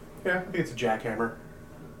 Yeah, I think it's a jackhammer.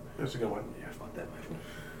 It's a good one. Yeah, fuck that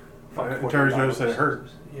rifle. And Terry's noticed that it hurt.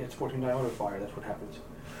 Yeah, it's 14 auto fire. That's what happens.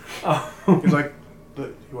 He's like,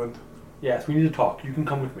 he went, Yes, we need to talk. You can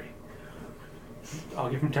come with me. I'll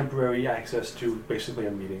give him temporary access to basically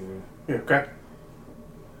a meeting room. yeah, okay.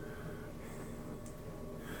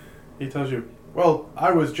 He tells you, well,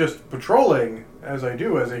 I was just patrolling, as I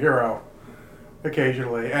do as a hero,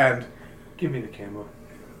 occasionally, and... Give me the camera.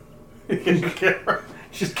 in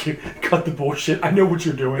Just cut the bullshit. I know what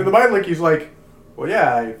you're doing. the mind link, he's like, well,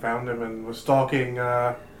 yeah, I found him and was stalking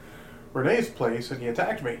Renee's place, and he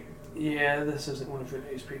attacked me. Yeah, this isn't one of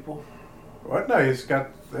Renee's people. What? No, he's got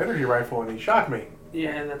the energy rifle, and he shot me.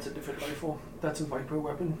 Yeah, that's a different rifle. That's a Viper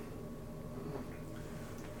weapon.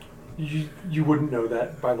 You wouldn't know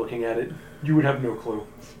that by looking at it. You would have no clue.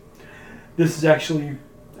 This is actually...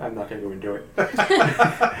 I'm not going to go into it.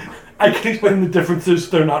 I can explain the differences.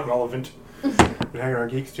 They're not relevant. Been hanging around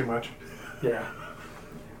geeks too much. Yeah.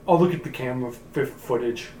 I'll look at the camera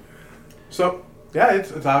footage. So, yeah,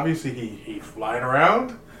 it's obviously he's flying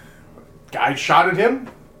around. Guy shot at him,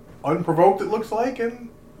 unprovoked it looks like, and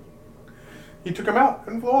he took him out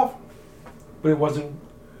and flew off. But it wasn't...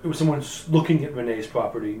 It was someone looking at Renee's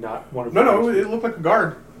property, not one of No, Renee's it looked like a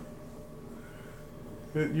guard.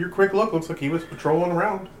 Your quick look looks like he was patrolling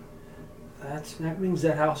around. That means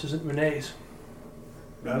that house isn't Renee's.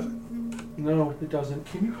 Does it? No, it doesn't.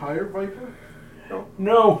 Can you hire Viper?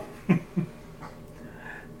 No.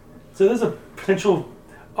 So there's a potential...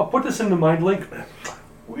 I'll put this in the mind link.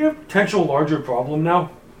 We have a potential larger problem now.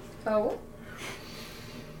 Oh?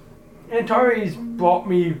 Antares brought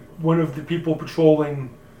me one of the people patrolling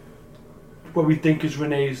what we think is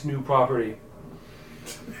Renee's new property.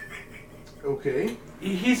 Okay.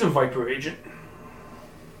 He's a Viper agent.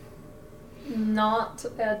 Not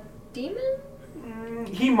a demon?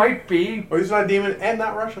 He might be. Oh, he's not a demon and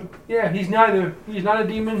not Russian. Yeah, he's neither. He's not a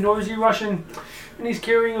demon, nor is he Russian. And he's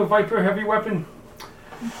carrying a Viper heavy weapon.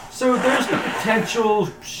 So there's the potential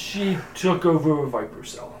she took over a Viper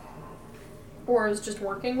cell. Or is just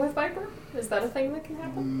working with Viper? Is that a thing that can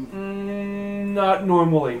happen? Not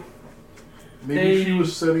normally. Maybe she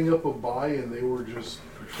was setting up a buy and they were just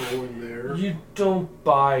patrolling there. You don't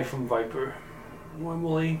buy from Viper.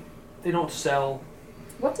 Normally, they don't sell.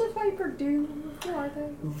 What does Viper do? Who are they? They're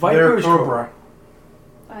Viper's Cobra.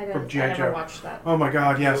 I From didn't. G.I. I never Joe. watched that. Oh my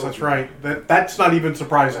God! Yes, that's right. That's not even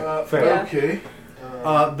surprising. Fair. Yeah. Okay.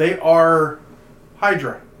 They are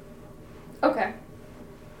Hydra. Okay.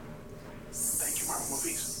 Thank you, Marvel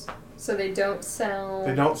movies. So they don't sell.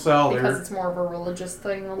 They don't sell. because They're it's more of a religious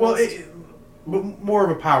thing. Almost. well, but more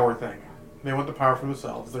of a power thing. They want the power for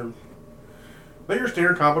themselves. They're your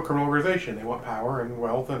standard comic book criminal organization. They want power and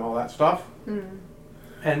wealth and all that stuff.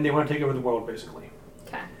 And they want to take over the world, basically.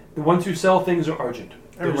 Okay. The ones who sell things are Argent.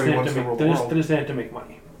 Everybody wants to rule the world. They're just there to make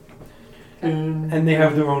money. And And they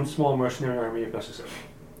have their own small mercenary army if necessary.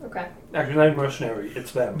 Okay. Actually, not mercenary,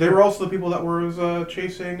 it's them. They were also the people that were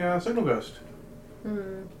chasing Signal Ghost.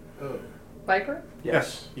 Viper.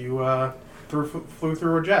 Yes, you flew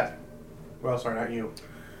through a jet. Well, sorry, not you.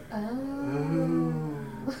 Oh.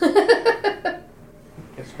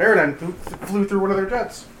 Yes, Paradigm flew through one of their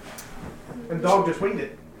jets. And Dog just winged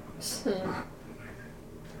it.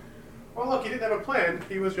 Well, look, he didn't have a plan.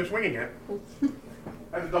 He was just winging it.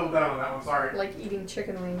 I have to double down on that one, sorry. Like eating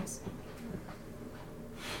chicken wings.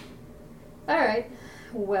 Alright.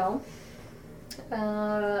 Well,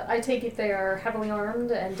 I take it they are heavily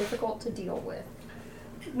armed and difficult to deal with.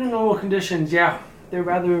 In normal conditions, yeah. They're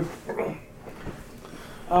rather...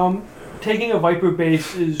 taking a Viper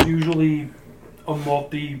base is usually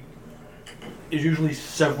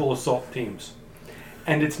several assault teams.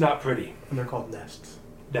 And it's not pretty. And they're called nests.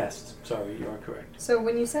 Nest. Sorry, you are correct. So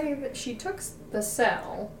when you say that she took the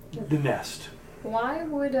cell, The nest. why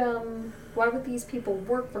would these people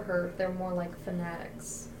work for her if they're more like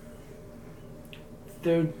fanatics?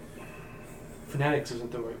 They're... Fanatics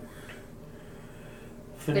isn't the right word.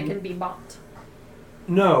 They can be bought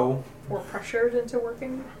No. or pressured into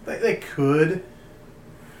working? They could,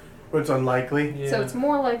 but it's unlikely. Yeah. So it's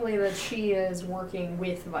more likely that she is working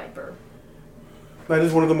with Viper. That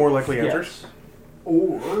is one of the more likely answers. Yes.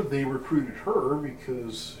 or they recruited her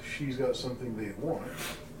because she's got something they want.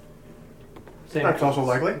 Same That's also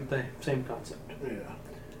concept. likely. The same concept. Yeah.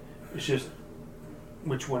 It's just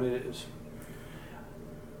which one it is.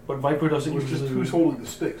 But Viper doesn't It's just usually. who's holding the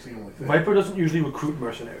sticks, the only thing. Viper doesn't usually recruit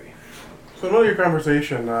mercenary. So in your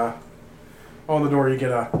conversation, on the door you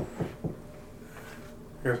get a...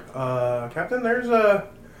 Here's, Captain, there's a...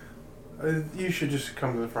 you should just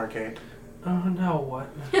come to the front gate. Oh no! What?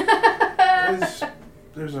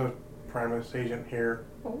 There's a Primus agent here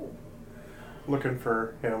Oh. looking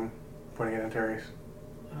for him, pointing at Antares.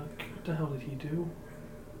 What the hell did he do?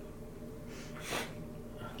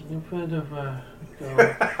 In front of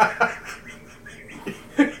go.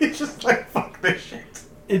 He's just like, fuck this shit.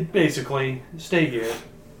 It basically stay here.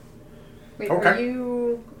 Wait, Okay. are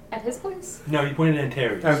you at his place? No, he pointed at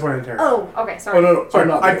Antares. I was pointing at Antares. Oh, okay, sorry. Oh, no. Sorry, I'm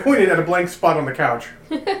not I there. pointed at a blank spot on the couch.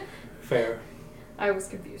 Fair. I was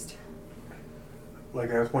confused.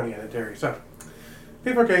 Like I was pointing at Antares. So,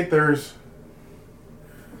 people gate, there's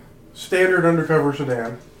standard undercover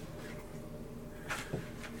sedan.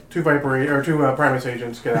 Two Primus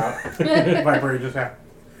agents get out. Viper agents have.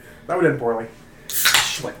 That would end poorly.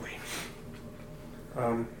 Slightly.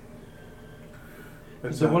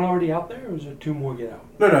 It's, Is there one already out there, or is there two more get out?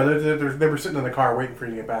 No, they were sitting in the car waiting for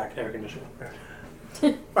you to get back. Air conditioning.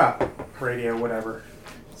 Well, radio, whatever.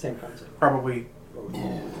 Same concept. Probably,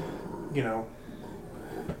 you know,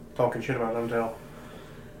 talking shit about them till.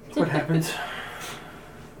 What happens?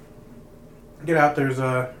 Get out, there's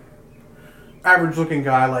a average looking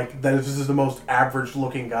guy, like, this is the most average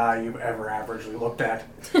looking guy you've ever averagely looked at.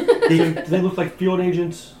 Do they look like field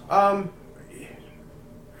agents?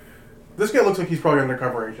 This guy looks like he's probably an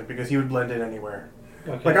undercover agent because he would blend in anywhere.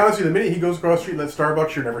 Okay. Like, honestly, the minute he goes across the street and at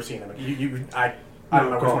Starbucks, you're never seeing him. I don't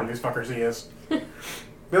know which gone. one of these fuckers he is. The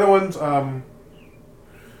other one's,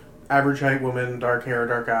 average height woman, dark hair,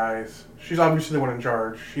 dark eyes. She's obviously the one in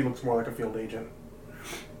charge. She looks more like a field agent.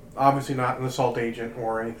 Obviously not an assault agent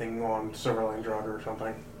or anything on Silverline drug or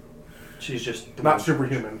something. She's just Not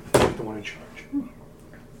superhuman. the one in charge.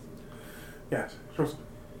 Yes. So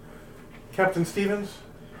Captain Stevens,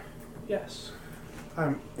 Yes.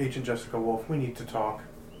 I'm Agent Jessica Wolf. We need to talk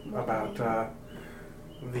about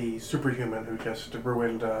the superhuman who just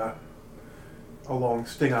ruined a long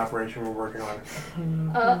sting operation we're working on.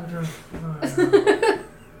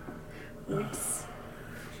 Oops.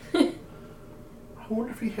 I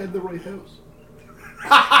wonder if he had the right house.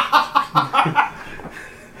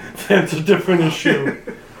 That's a different issue.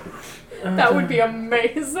 That would be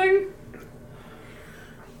amazing.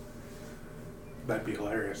 That'd be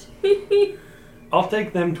hilarious. I'll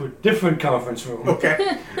take them to a different conference room.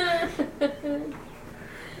 Okay.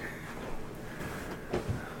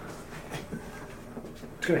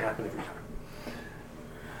 It's gonna happen every time.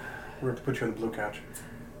 We're going to put you on the blue couch.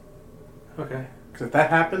 Okay. Because if that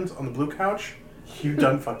happens on the blue couch, you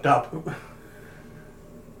done fucked up.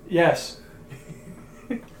 Yes.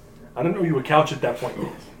 I didn't know you were couch at that point.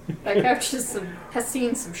 That couch has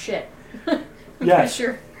seen some shit. I'm Yes.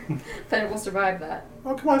 pretty sure that it will survive that.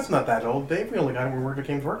 Oh, come on, it's not that old, Dave. We only got it when we worked at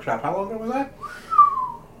Games Workshop. How long ago was that?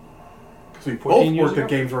 Because we 14 both years worked at ago?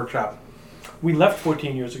 Games Workshop. We left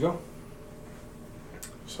 14 years ago.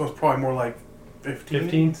 So it's probably more like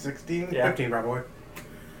 15? 16? Yeah. 15 probably.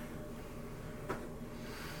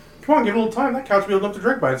 Come on, give it a little time. That couch will be old enough to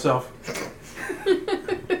drink by itself.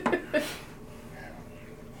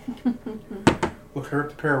 Look, her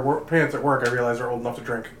pair of pants at work, I realize are old enough to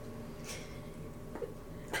drink.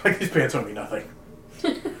 Like, these pants don't mean nothing.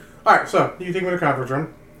 Alright, so, you take me to the conference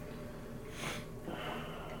room.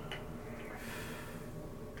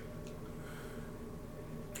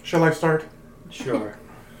 Shall I start? Sure.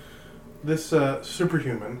 This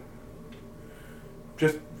superhuman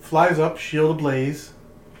just flies up, shield ablaze,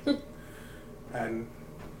 and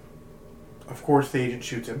of course the agent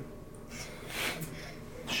shoots him.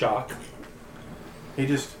 Shock. He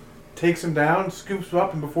just takes him down, scoops him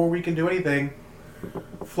up, and before we can do anything,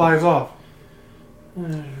 flies off.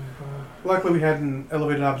 Luckily, we had an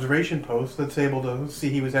elevated observation post that's able to see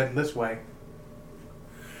he was heading this way.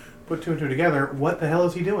 Put two and two together. What the hell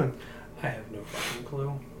is he doing? I have no fucking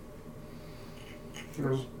clue.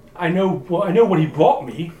 There's- I know what he brought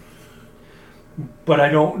me, but I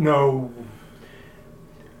don't know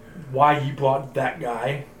why he brought that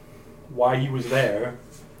guy, why he was there.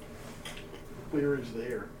 Where is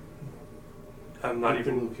there? I'm not The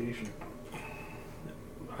even. location.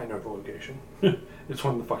 I know the location. It's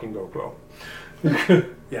on the fucking GoPro.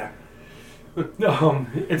 Yeah.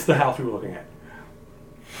 It's the house we were looking at.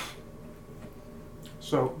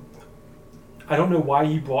 So, I don't know why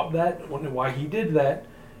he brought that. I don't know why he did that.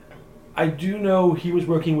 I do know he was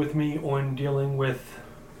working with me on dealing with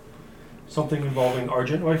something involving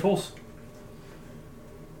Argent rifles,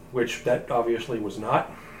 which that obviously was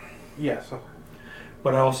not. yes.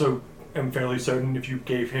 But I also am fairly certain if you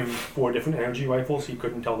gave him 4 different energy rifles, he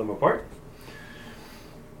couldn't tell them apart.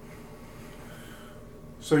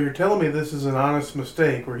 So you're telling me this is an honest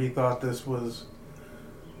mistake where he thought this was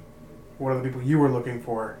one of the people you were looking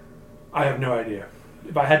for? I have no idea.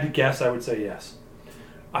 If I had to guess, I would say yes.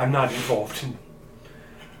 I'm not involved in...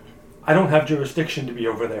 I don't have jurisdiction to be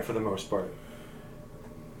over there for the most part.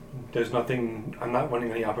 There's nothing... I'm not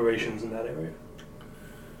running any operations in that area.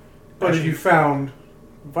 But if Actually, you found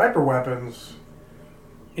Viper weapons,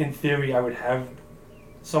 in theory, I would have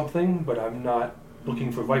something, but I'm not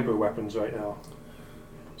looking for Viper weapons right now.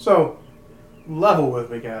 so level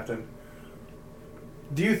with me, Captain.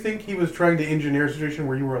 Do you think he was trying to engineer a situation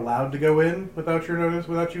where you were allowed to go in without your notice,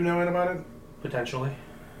 without you knowing about it? Potentially.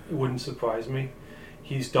 It wouldn't surprise me.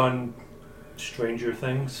 He's done stranger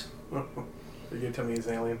things. Are you gonna tell me he's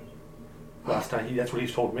an alien? Last time, that's what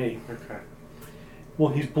he's told me. Okay.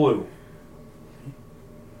 Well, he's blue.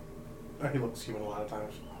 He looks human a lot of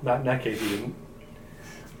times. Not in that case, he didn't.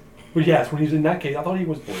 But yes, when he's in that case, I thought he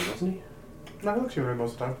was blue, wasn't he? No, he looks human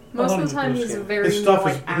most of the time. Most thought of he the was time, blue he's a skin. very His stuff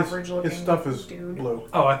like is average looking his stuff is dude. blue.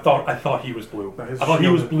 Oh, I thought he was blue. No, I his thought he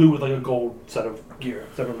shield was is- blue with like a gold set of gear.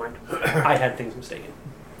 Never mind. I had things mistaken.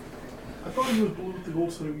 I thought he was blue with the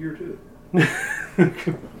gold set of gear too.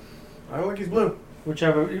 I don't think he's blue.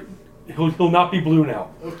 Whichever. He'll not be blue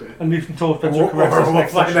now. Okay. At least until Spencer We'll corrects us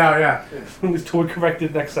next find session. out. Yeah, At least until we correct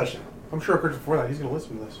it next session. I'm sure before that he's gonna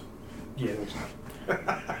listen to this. Yeah, no, it's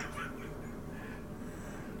not.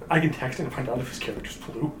 I can text him and find out if his character's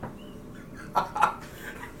blue.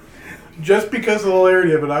 Just because of the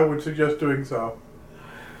hilarity of it, I would suggest doing so.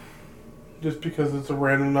 Just because it's a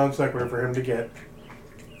random non sequitur for him to get.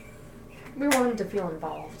 We want him to feel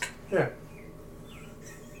involved. Yeah.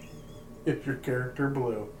 Is your character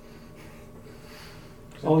blue?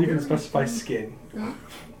 I'll even specify skin.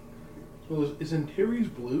 Well, isn't Terry's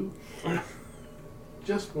blue?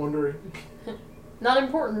 Just wondering. Not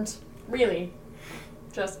important. Really?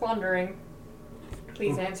 Just wondering.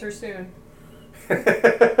 Please answer soon.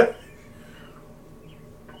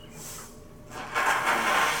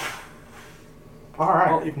 All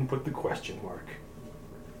I'll right. even put the question mark.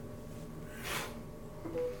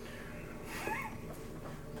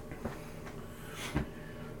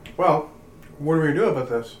 Well, what are we going to do about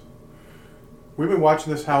this? We've been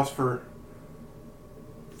watching this house for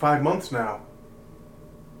 5 months now.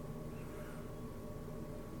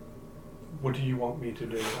 What do you want me to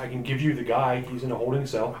do? I can give you the guy. He's in a holding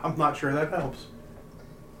cell. I'm not sure that helps.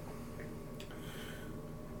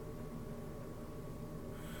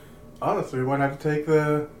 Honestly, we might have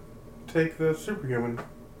to take the superhuman.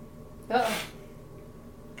 Uh-oh.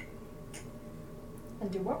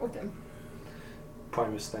 And do what with him?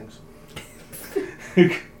 Primus things.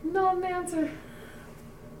 Not an answer.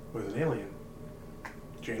 With an alien.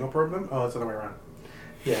 Jane will probe them? Oh, it's the other way around.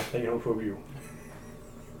 Yeah, they don't probe you.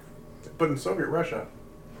 But in Soviet Russia.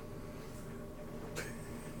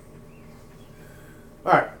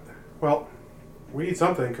 Alright. Well, we need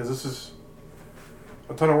something because this is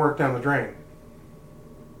a ton of work down the drain.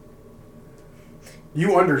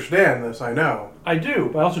 You understand this, I know. I do,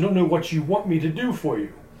 but I also don't know what you want me to do for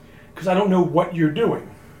you. Because I don't know what you're doing,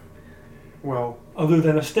 Well, other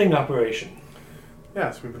than a sting operation.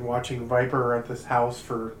 yes, we've been watching Viper at this house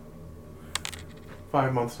for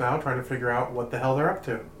 5 months now, trying to figure out what the hell they're up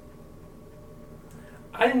to.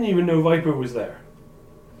 I didn't even know Viper was there.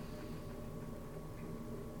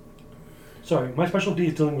 Sorry, my specialty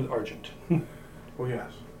is dealing with Argent. Well,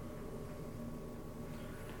 yes.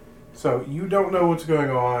 So, you don't know what's going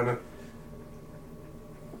on.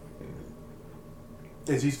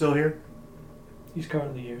 Is he still here? He's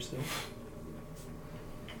currently here still.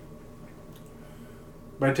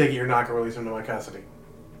 But I take it you're not going to release him to my custody.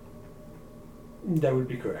 That would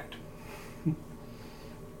be correct.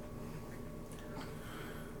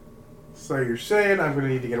 So you're saying I'm going to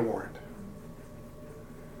need to get a warrant.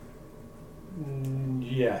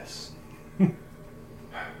 Yes. I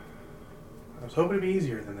was hoping it'd be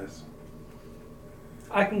easier than this.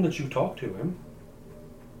 I can let you talk to him.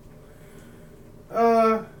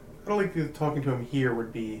 I don't think that talking to him here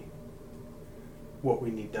would be what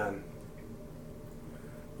we need done.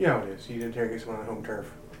 You know how it is. You interrogate someone on home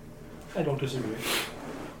turf. I don't disagree.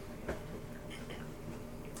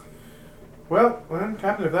 Well, then,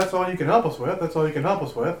 Captain, if that's all you can help us with, that's all you can help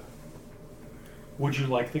us with. Would you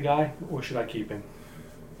like the guy, or should I keep him?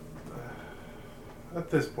 At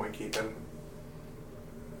this point, keep him.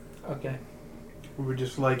 Okay. We would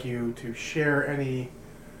just like you to share any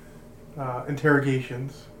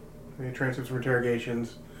interrogations, any transcripts from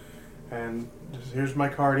interrogations, and just, here's my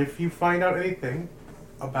card. If you find out anything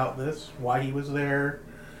about this, why he was there,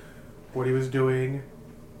 what he was doing,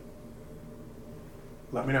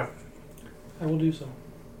 let me know. I will do so.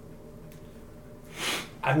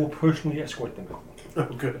 I will personally escort them out. Oh,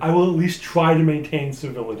 good. I will at least try to maintain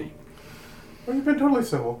civility. Well, you've been totally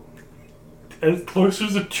civil. As close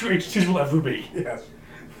as the two agencies will ever be. Yes.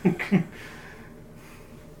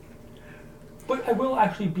 But I will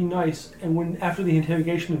actually be nice, and when after the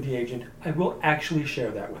interrogation of the agent, I will actually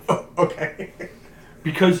share that with him. Oh, okay.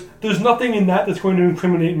 Because there's nothing in that that's going to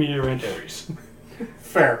incriminate me or Antares.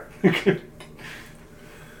 Fair.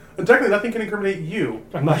 And technically, nothing can incriminate you.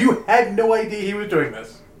 I'm not- You had no idea he was doing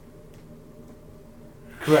this.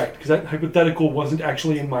 Correct, because that hypothetical wasn't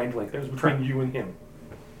actually in mind link. That was between Correct. you and him.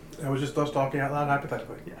 That was just us talking out loud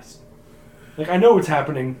hypothetically. Yes. Like, I know it's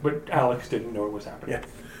happening, but Alex didn't know it was happening. Yeah.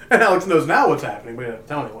 And Alex knows now what's happening, but he doesn't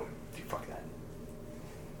tell anyone. Fuck that.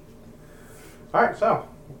 Alright, so,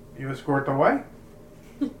 you escort them away.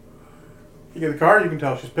 You get the car, you can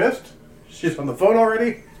tell she's pissed. She's on the phone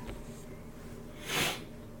already.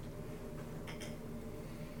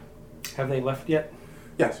 Have they left yet?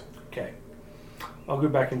 Yes. Okay. I'll go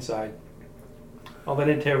back inside. I'll let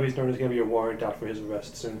Antares know there's going to be a warrant out for his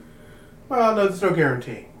arrest soon. Well, no, there's no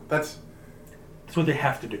guarantee. That's That's what they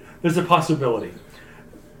have to do. There's a possibility.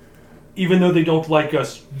 Even though they don't like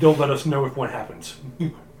us, they'll let us know if one happens.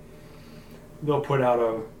 They'll put out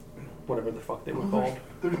a whatever the fuck they were called.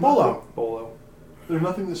 There's Bolo. nothing, Bolo. there's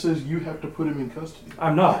nothing that says you have to put him in custody.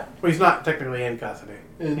 I'm not. Well, he's not technically in custody.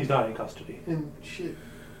 And, He's not in custody. And shit.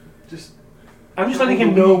 Just. I'm just letting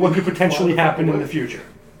him know what could potentially happen in the future.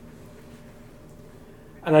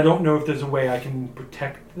 And I don't know if there's a way I can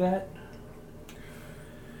protect that.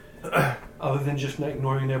 Other than just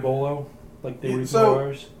ignoring their bolo, like they would So- ignore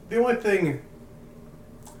ours. The only thing...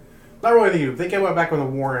 Not really anything. If they came back with a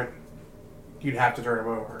warrant, you'd have to turn him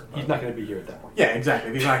over. He's not going to be here at that point. Yeah, exactly.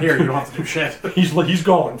 If he's not here, you don't have to do shit. He's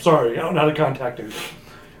gone. Sorry, I don't know how to contact him.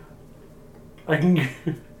 I can.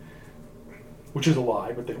 which is a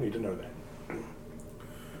lie, but they don't need to know that.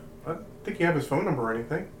 I don't think you have his phone number or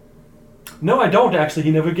anything. No, I don't actually.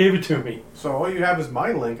 He never gave it to me. So all you have is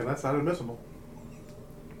my link, and that's not admissible.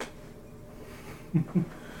 You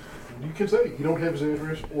can say you don't have his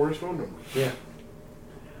address or his phone number. Yeah.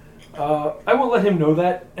 I will let him know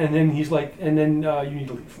that, and then he's like, and then you need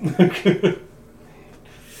to leave.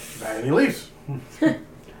 And he leaves.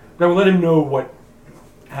 I will let him know what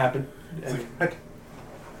happened. It's like, what?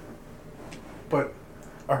 But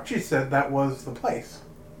Archie said that was the place.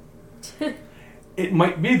 It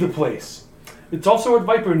might be the place. It's also a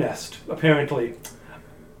viper nest, apparently.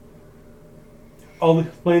 I'll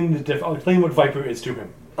explain I'll explain what viper is to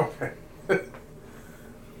him. Okay.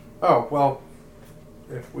 Oh, well,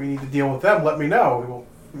 if we need to deal with them, let me know.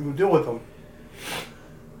 We'll deal with them.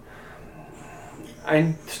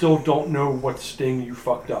 I still don't know what sting you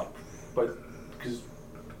fucked up, but because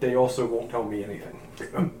they also won't tell me anything.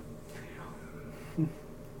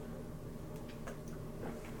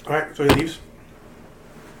 Alright, so he leaves.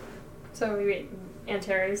 So we wait,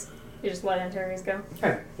 Antares. You just let Antares go?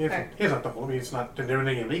 Yeah, he Okay. has not the whole. I mean, it's not doing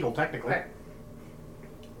anything illegal, technically. Okay.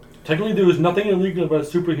 Technically, there was nothing illegal about a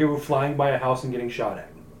superhero flying by a house and getting shot at.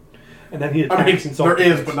 And then he attacks I mean, in self there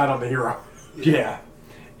defense. is, but not on the hero. Yeah.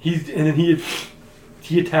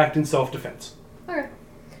 He attacked in self-defense. Okay.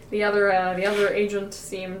 The other agent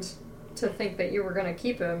seemed to think that you were going to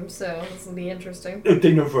keep him, so this will be interesting.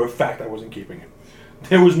 They know for a fact I wasn't keeping him.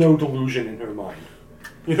 There was no delusion in her mind.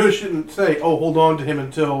 You know, shouldn't say, "Oh, hold on to him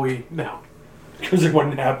until we." No. Because it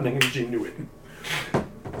wasn't happening and she knew it.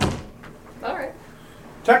 All right.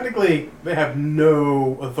 Technically, they have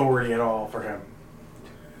no authority at all for him.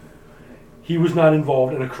 He was not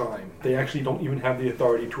involved in a crime. They actually don't even have the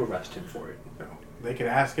authority to arrest him for it. No. They could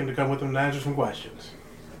ask him to come with them and answer some questions.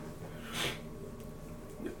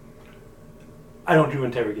 I don't do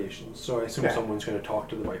interrogations, so I assume Yeah. someone's going to talk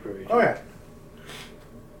to the Viper agent. Oh yeah.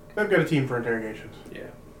 They've got a team for interrogations. Yeah.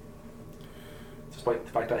 Despite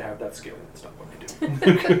the fact I have that skill, that's not what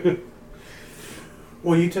I do.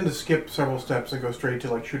 Well, you tend to skip several steps and go straight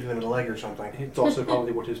to like shooting them in the leg or something. It's also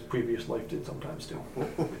probably what his previous life did sometimes too.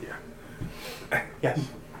 But yeah. Yes.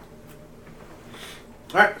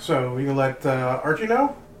 Alright, so we can let Archie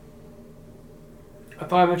know? I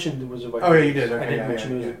thought I mentioned it was a Viper Oh, yeah, you base. did. Okay, I did yeah, mention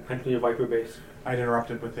yeah, it was yeah. potentially a Viper base. I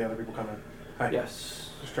interrupted with the other people coming. I Yes.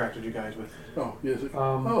 distracted you guys with... Oh, yes.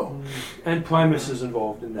 Oh. And Primus is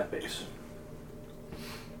involved in that base.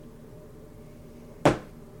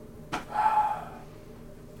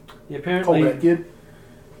 Yeah, Call apparently. that kid.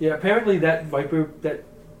 Yeah, apparently that Viper, that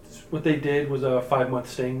what they did was a 5-month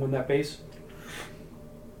sting on that base.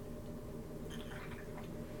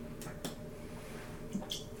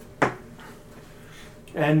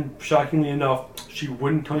 And shockingly enough, she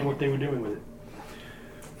wouldn't tell me what they were doing with it.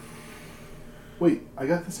 Wait, I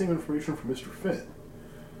got the same information from Mr. Finn.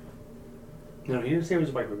 No, he didn't say it was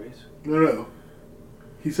a Viper base. No.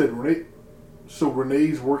 He said Renee. So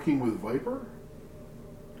Renee's working with Viper?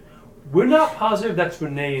 We're not positive that's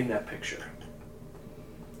Renee in that picture.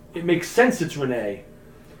 It makes sense it's Renee,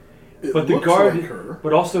 It but the looks guard, like her.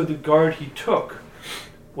 but also the guard he took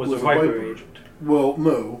was a Viper agent. Well,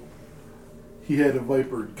 no. He had a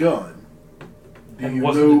Viper gun. Do And you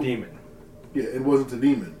wasn't know? a demon. Yeah, it wasn't a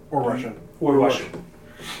demon. Or Do you- Russian. Or Russian.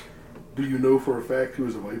 Do you know for a fact he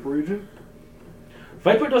was a Viper agent?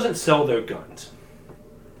 Viper doesn't sell their guns.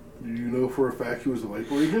 Do you know for a fact he was a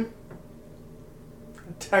Viper agent?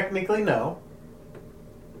 Technically, no.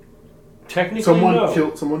 Technically,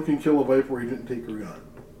 no. Someone can kill a Viper agent and take her gun.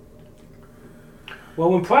 Well,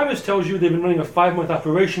 when Primus tells you they've been running a 5-month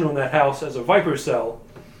operation on that house as a Viper cell,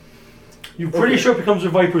 you're pretty Okay. sure it becomes a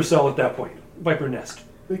Viper cell at that point. Viper nest.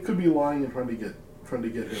 They could be lying and trying to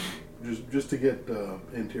get him just to get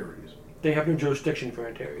Antares. They have no jurisdiction for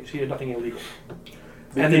Antares. He had nothing illegal.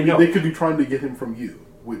 They And could they be, know. they could be trying to get him from you,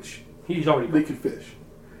 which He's already they gone. could fish.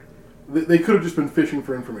 They could have just been fishing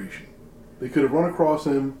for information. They could have run across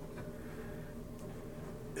him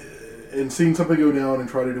and seen something go down and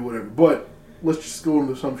try to do whatever. But let's just go on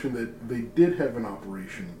the assumption that they did have an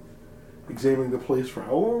operation examining the place for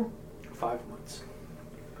how long? 5 months.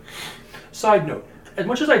 Side note: as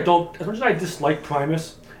much as I dislike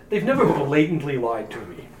Primus, they've never blatantly lied to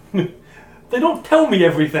me. They don't tell me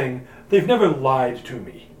everything. They've never lied to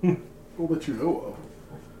me. Well, that you know of.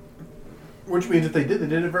 Which means if they did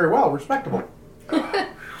it very well. Respectable.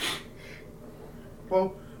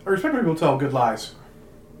 Well, I respect when people tell good lies.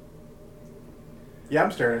 Yeah,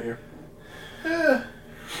 I'm staring at you.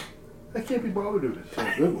 I can't be bothered to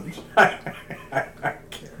tell good ones. I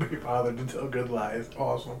can't be bothered to tell good lies.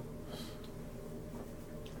 Awesome.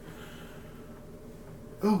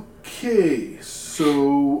 Okay,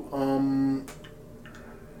 so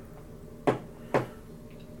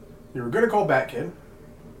You were going to call Batkid.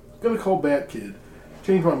 gonna call Bat Kid.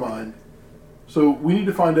 Change my mind. So we need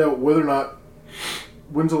to find out whether or not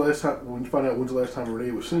when's the last time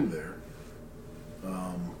Renee was seen there.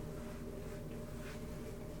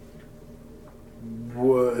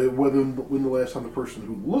 When the last time the person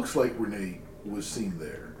who looks like Renee was seen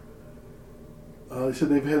there. They said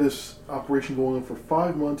they've had this operation going on for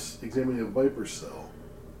 5 months, examining a viper cell.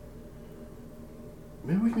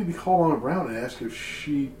 Maybe we can maybe call Mama Brown and ask if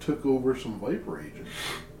she took over some viper agents.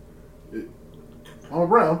 Mama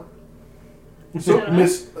Brown. So, No.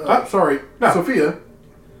 Sophia.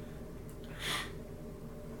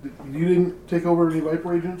 You didn't take over any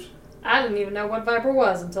viper agents? I didn't even know what Viper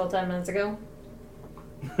was until 10 minutes ago.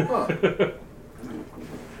 Huh.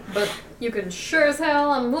 But you can sure as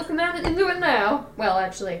hell, I'm looking into it now. Well,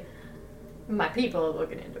 actually, my people are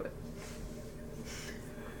looking into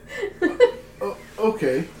it.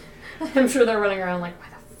 Okay. I'm sure they're running around like, why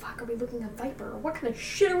the fuck are we looking at Viper? What kind of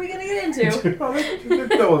shit are we gonna get into? Well, they've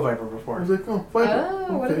dealt with Viper I before. was like, oh, viper.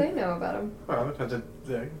 Oh, what do they know about him? Well,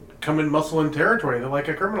 they come in muscle and territory. They're like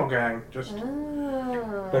a criminal gang, just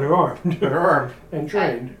Oh. Better armed better armed. and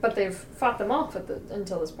trained. But they've fought them off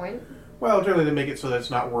until this point. Well, generally they make it so that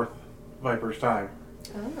it's not worth Viper's time.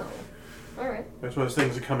 Oh. Alright. It's one of those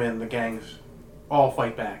things that come in, the gangs all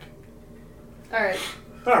fight back. Alright.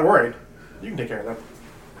 They're not worried. You can take care of them.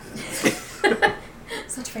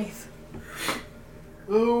 Such faith.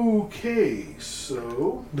 Okay,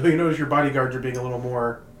 so Though you notice your bodyguards are being a little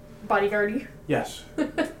more... Bodyguardy. Yes.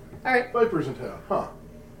 Alright. vipers in town, huh?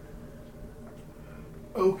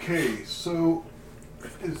 Okay, so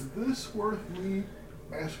is this worth me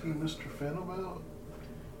asking Mr. Finn about?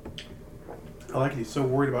 I like it. He's so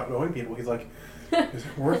worried about knowing people. He's like, is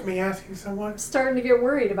it worth me asking someone? I'm starting to get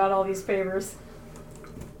worried about all these favors.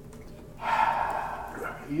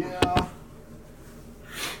 Yeah,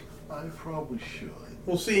 I probably should.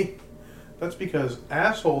 Well, see, that's because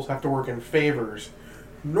assholes have to work in favors.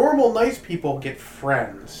 Normal, nice people get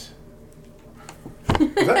friends.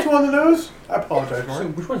 Is that too on the nose? I apologize, So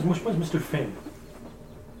Mark. which one's Mr. Finn?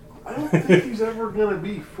 I don't think he's ever gonna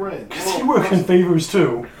be friends. Because he works in favors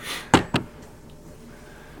too.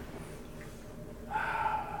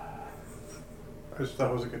 I just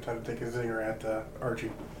thought it was a good time to take a zinger at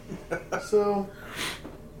Archie. So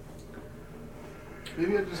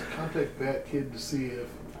maybe I just contact Bat Kid to see if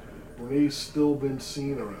Renee's still been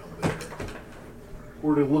seen around there,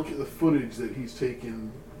 or to look at the footage that he's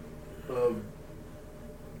taken of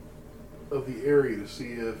the area to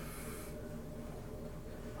see if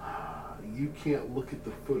you can't look at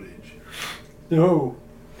the footage. No.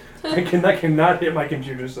 I cannot hit my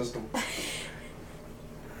computer system.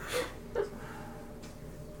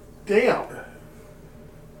 Damn.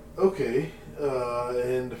 Okay,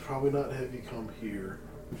 and probably not have you come here.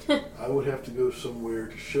 I would have to go somewhere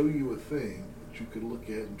to show you a thing that you could look at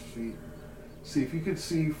and see if you could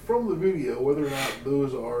see from the video whether or not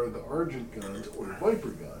those are the Argent guns or the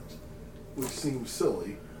Viper guns, which seems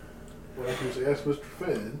silly. But I can just ask Mr.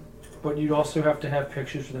 Finn. But you'd also have to have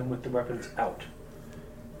pictures of them with the weapons out.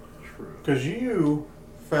 True. Because you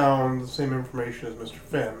found the same information as Mr.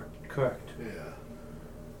 Finn Correct. Yeah.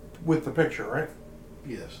 with the picture, right?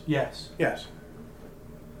 Yes. Yes. Yes.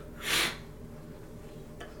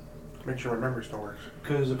 Make sure my memory still works.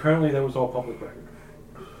 Because apparently that was all public record.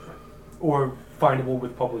 Or findable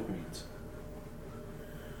with public means.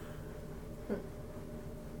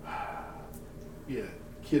 Yeah.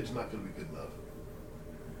 Kid's not going to be good enough.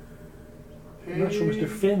 I'm not sure Mr.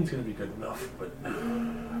 Finn's going to be good enough, but...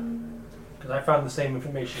 Because I found the same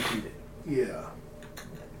information he did. Yeah.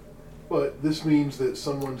 But this means that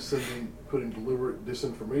someone's putting deliberate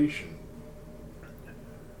disinformation,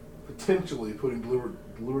 potentially putting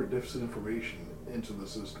deliberate disinformation into the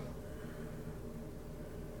system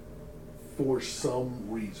for some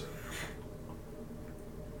reason.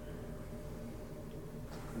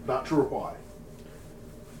 Not sure why.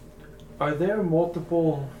 Are there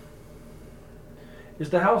multiple... Is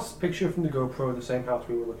the house picture from the GoPro the same house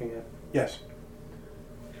we were looking at? Yes.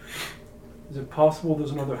 Is it possible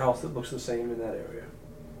there's another house that looks the same in that area?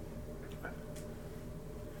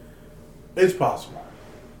 It's possible.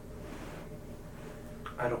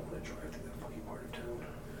 I don't want to drive through that fucking part of town.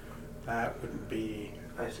 That wouldn't be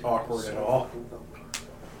I see. awkward at all.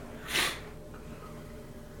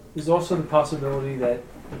 There's also the possibility that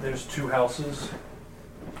there's two houses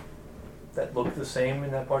that look the same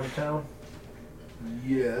in that part of town,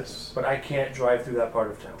 Yes. but I can't drive through that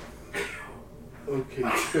part of town. Okay,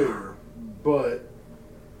 fair. But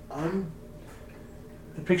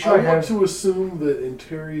The picture I I want have. to assume that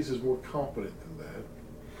Antares is more competent than that.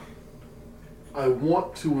 I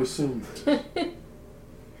want to assume this.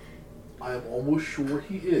 I am almost sure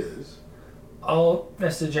he is. I'll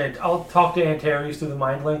talk to Antares through the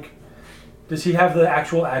mind link. Does he have the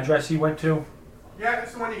actual address he went to? Yeah,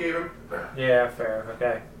 that's the one you gave him. Yeah, fair.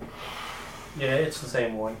 Okay. Yeah, it's the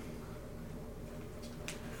same one.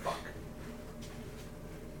 Fuck.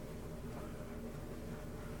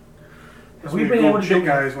 Have we been able to shit do?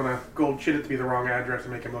 guys want to gold shit it to be the wrong address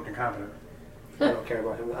and make him look incompetent. I don't care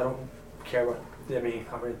about him. I don't care about me.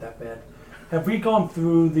 I read that bad. Have we gone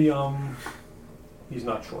through the He's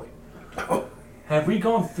not Troy. Have we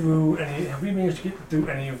gone through any? Have we managed to get through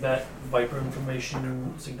any of that Viper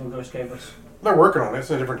information Signal Ghost gave us? They're working on it. It's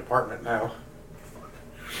in a different department now.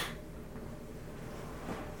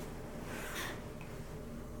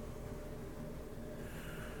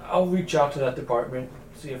 I'll reach out to that department,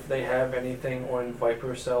 see if they have anything on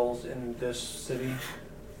Viper cells in this city.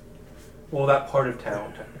 Well, that part of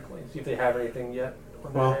town, technically. See if they have anything yet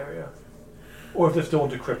on Well- that area. Or if they're still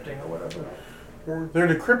decrypting or whatever. They're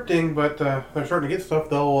decrypting, but they're starting to get stuff.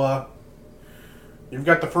 They'll. You've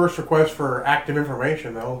got the first request for active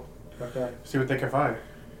information. They'll Okay. see what they can find.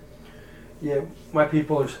 Yeah, the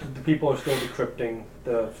people are still decrypting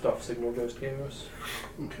the stuff Signal Ghost gave us.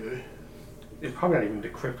 Okay. It's probably not even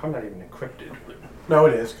encrypted, but No,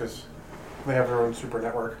 it is because they have their own super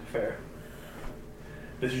network. fair.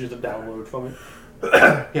 This is just a download from it.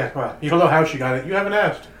 Yeah, well, you don't know how she got it. You haven't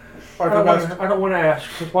asked. I don't want to ask.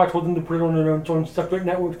 That's why I told them to put it on their own separate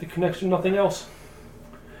network that connects to nothing else.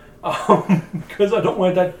 Because I don't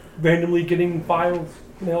want that randomly getting files,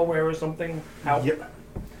 malware or something out. Yep,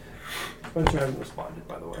 Spencer hasn't responded,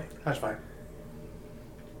 by the way. that's fine.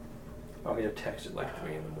 I'll get a text at like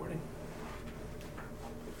 3 in the morning.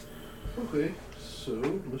 Okay, so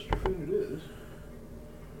Mr. Finn it is.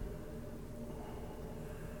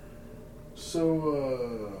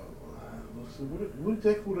 So, let's see, what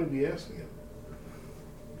exactly would I be asking him?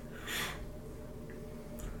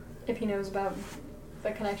 If he knows about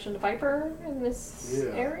the connection to Viper in this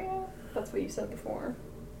Yeah. area, that's what you said before.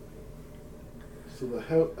 So the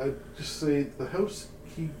house, I just say the house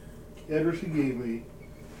address he gave me.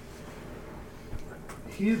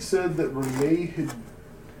 He had said that Renee had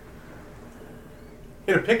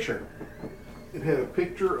Get a picture. it had a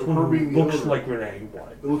picture of her being the Looks owner. like Renee.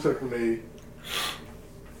 What? It looks like Renee.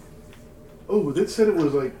 Oh, but it said it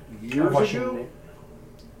was like years ago.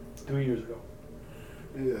 3 years ago.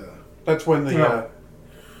 Yeah, That's when the. No.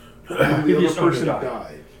 and the other Previous owner person died.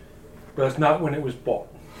 died. But that's not when it was bought.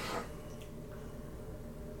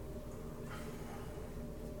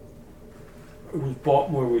 It was bought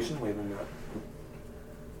more recently than that.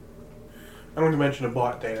 I don't want to mention a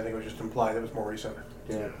bought date. I think it was just implied it was more recent.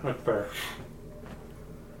 Yeah, that's fair.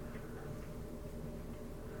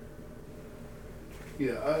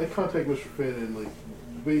 Yeah, I contact Mr. Finn and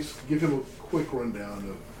give him a quick rundown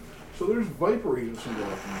of. So there's Viper agents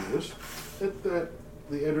involved in this. At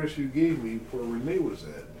the address you gave me where Renee was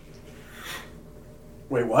at.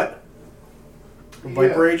 Wait, what?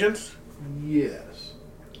 Viper agents? Yes.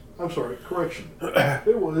 I'm sorry, correction.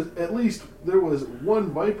 There was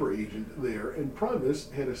one Viper agent there, and Primus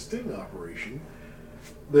had a sting operation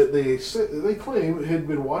that they claim had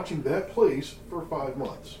been watching that place for 5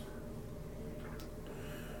 months.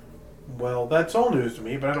 Well, that's all news to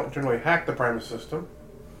me, but I don't generally hack the Primus system.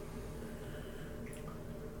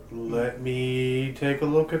 Let me take a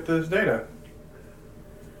look at this data.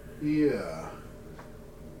 Yeah.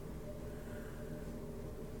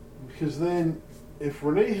 Because then, if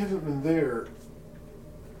Renee hasn't been there,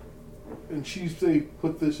 and they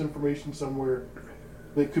put this information somewhere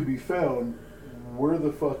that could be found, where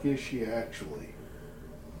the fuck is she actually?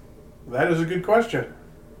 That is a good question.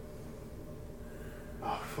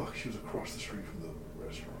 Oh, fuck, she was across the street from the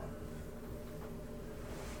restaurant.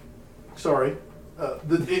 Sorry.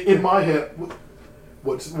 In my head,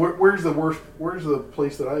 where's the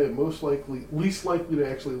place that I am least likely to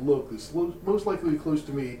actually look, that's most likely to be close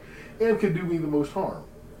to me, and could do me the most harm?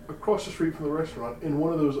 Across the street from the restaurant, in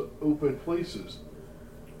one of those open places.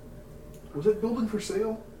 Was that building for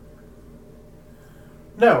sale?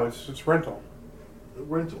 No, it's rental.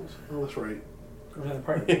 Rentals. Oh, that's right.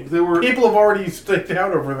 Apartment. There were People have already staked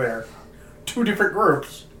out over there. 2 different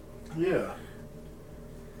groups. yeah.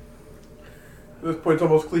 At this point, it's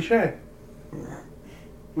almost cliche.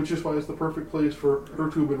 Which is why it's the perfect place for her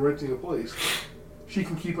to have been renting a place. She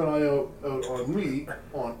can keep an eye out on me,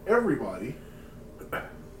 on everybody.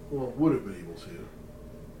 Well, would have been able to.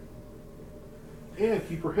 And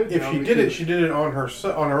keep her head If down. she did it, she did it on her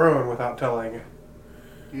own without telling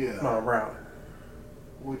Yeah. Mama Brown.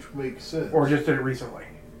 which makes sense. Or just did it recently?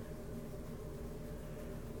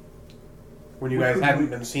 When you Which guys would hadn't we-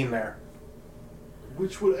 been seen there.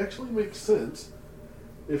 Which would actually make sense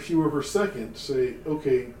if she were her second. Say,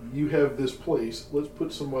 okay, you have this place. Let's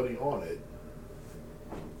put somebody on it.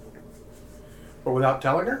 But without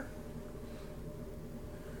telling her?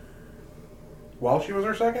 While she was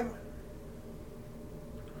her second?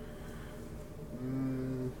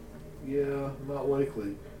 Yeah, not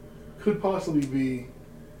likely. Could possibly be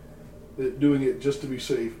that doing it just to be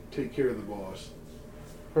safe, take care of the boss.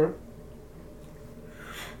 Huh?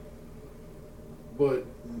 But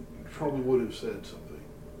probably would have said something.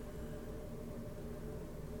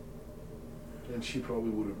 And she probably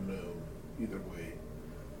would have known either way.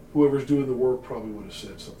 Whoever's doing the work probably would have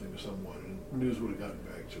said something to someone and news would have gotten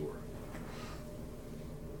back to her.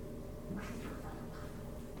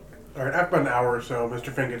 Alright, after about an hour or so,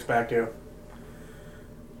 Mr. Finn gets back to you.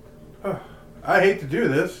 I hate to do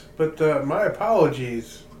this, but my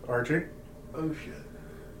apologies, Archie. Oh shit.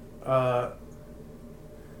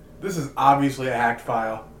 This is obviously a hacked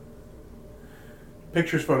file.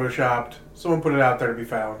 Pictures photoshopped. Someone put it out there to be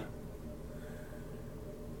found.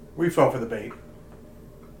 We fell for the bait.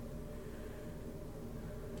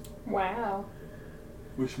 Wow.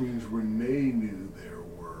 Which means Renee knew there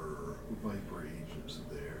were Viper agents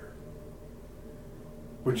there.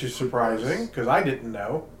 Which is surprising, because I didn't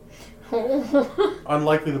know.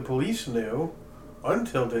 Unlikely the police knew,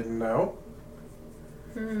 until didn't know.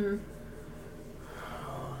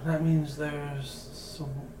 That means there's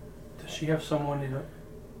some. Does she have someone in it?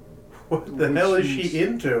 What the Which hell is means- she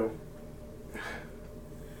into?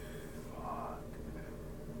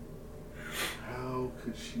 How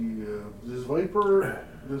could she? Does Viper?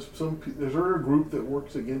 There's there a group that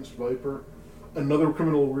works against Viper? Another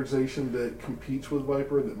criminal organization that competes with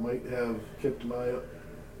Viper that might have kept an eye on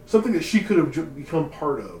something that she could have become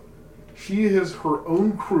part of. She has her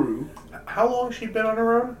own crew. How long has she been on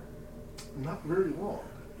her own? Not very long,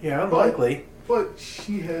 Yeah, unlikely. but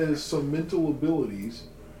she has some mental abilities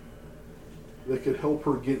that could help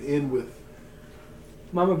her get in with.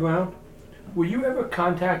 Mama Brown, were you ever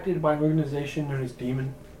contacted by an organization known as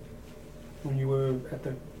Demon when you were at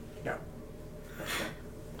the? No. Okay.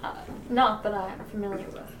 Not that I am familiar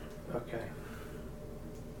with. Okay.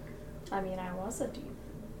 I mean, I was a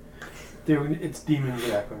demon. It's Demon's the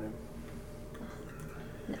acronym.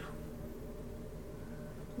 No.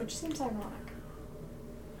 Which seems ironic.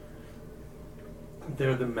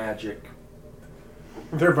 They're the magic.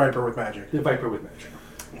 They're Viper with magic. The Viper with magic.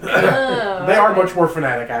 Oh, They are okay. much more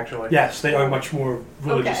fanatic, actually. Yes, they are much more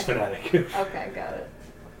religious Okay. fanatic. Okay, got it.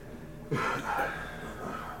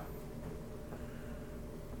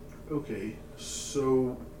 Okay,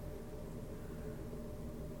 so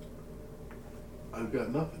I've got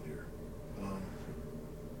nothing here.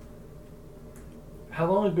 How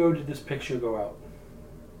long ago did this picture go out?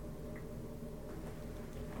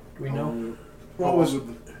 Do we know? What How was- long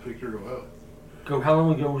did the picture go out? How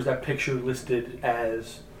long ago was that picture listed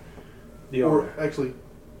as the Or owner? actually,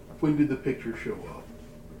 when did the picture show up?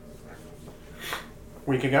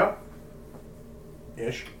 Week ago?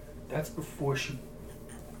 Ish. That's before she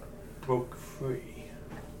broke free.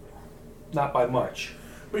 Not by much.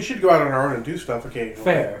 We should go out on our own and do stuff occasionally.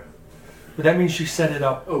 Fair. But that means she set it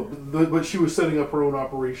up. Oh, but she was setting up her own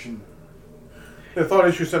operation, I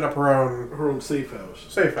thought she was setting up her own safe house.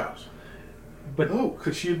 safe house. But Oh,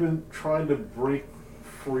 could she have been trying to break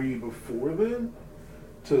free before then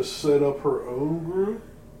to set up her own group?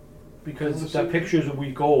 because that picture's a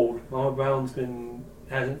week old, Mama Brown's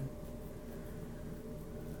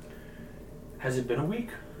has it been a week?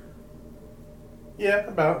 Yeah,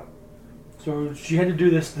 about. So she had to do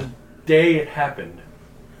this the day it happened.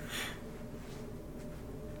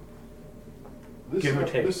 Give or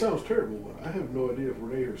take. This sounds terrible. I have no idea if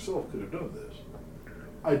Renee herself could have done this.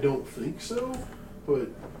 I don't think so, but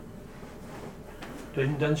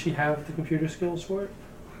Doesn't she have the computer skills for it?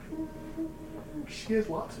 she has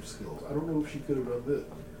lots of skills. I don't know if she could have done this.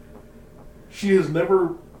 She has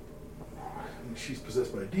never. She's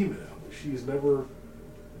possessed by a demon now, but she's never.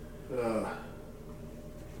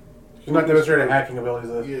 She's not demonstrating hacking abilities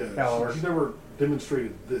of this Yeah, caliber. she's never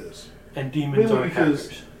demonstrated this. And demons Mainly aren't because-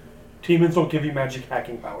 hackers. Demons don't give you magic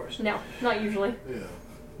hacking powers. No, not usually. Yeah.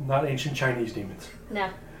 Not ancient Chinese demons. No.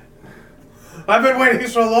 I've been waiting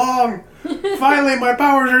so long! Finally, my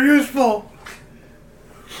powers are useful!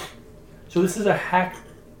 So this is a hack.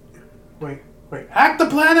 Wait. Hack the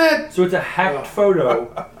planet! So it's a hacked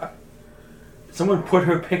photo. Someone put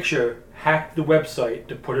her picture, hacked the website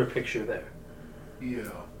to put her picture there. Yeah.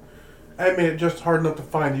 I made it just hard enough to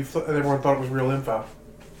find. Everyone thought it was real info.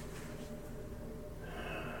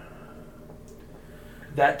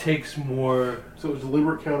 That takes more. So it was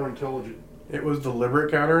deliberate counterintelligence. It was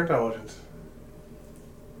deliberate counterintelligence.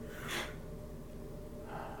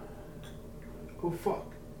 Oh fuck!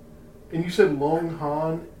 And you said Long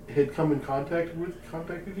Han had come in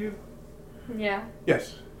contacted you? Yeah.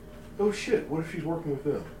 Yes. Oh shit! What if she's working with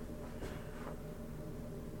them?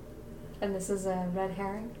 And this is a red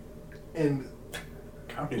herring? And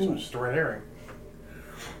Company's just a red herring.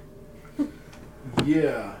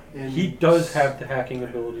 yeah, and He does have the hacking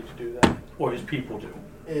ability to do that, or his people do.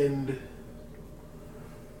 and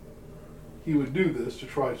he would do this to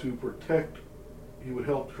try to protect. He would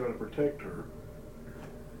help try to protect her.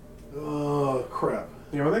 Oh crap!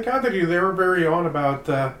 You know, when they contacted you, they were very on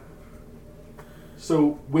about.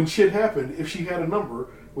 So when shit happened, if she had a number,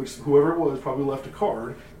 which whoever it was probably left a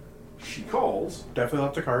card, she calls. Definitely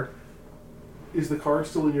left a card. Is the card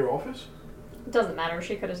still in your office? It doesn't matter.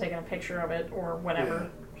 She could have taken a picture of it or whatever.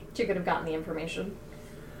 She could have gotten the information.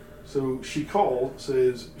 So she called,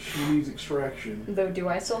 says she needs extraction. Though, do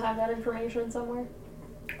I still have that information somewhere?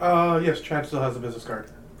 Yes, Chad still has a business card.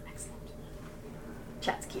 Excellent.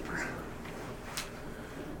 Chat's keeper.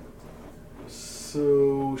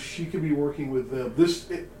 So she could be working with them.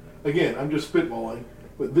 Again, I'm just spitballing,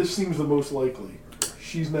 but this seems the most likely.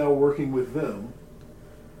 She's now working with them.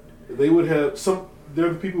 They would have some. They're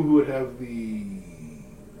the people who would have the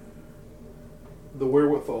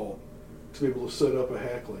wherewithal to be able to set up a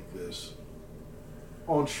hack like this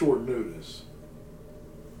on short notice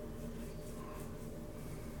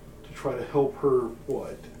to try to help her.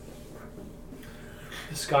 What?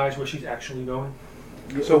 Disguise where she's actually going.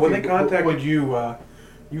 So when Okay, they but contacted you,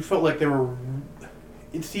 you felt like they were.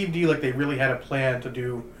 It seemed to you like they really had a plan to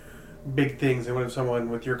do big things. They wanted someone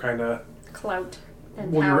with your kind of Clout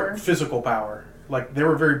and your power. physical power. Like they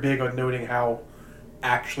were very big on noting how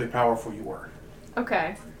actually powerful you were.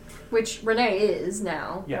 Okay. Which Renee is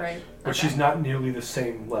now, Yes. right? But Okay. she's not nearly the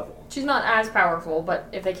same level. She's not as powerful, but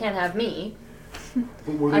if they can't have me,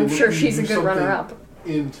 But were they I'm sure looking to she's a do good something runner-up.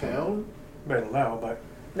 in town. I don't know, but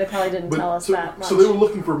They probably didn't tell us so, that much. so they were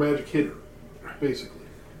looking for a magic hitter, basically.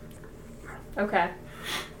 Okay.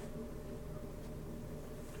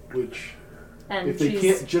 Which, And if they she's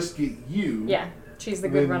can't just get you, yeah, she's the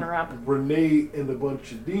good then runner-up. Renee and a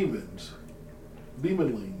bunch of demonlings,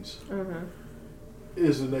 Mm-hmm.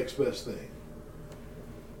 is the next best thing.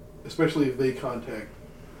 Especially if they contact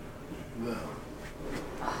them.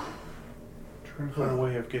 trying to find a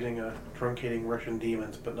way of getting truncating Russian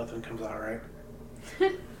demons, but nothing comes out right.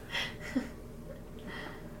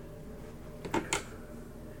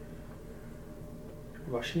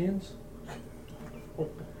 Russians?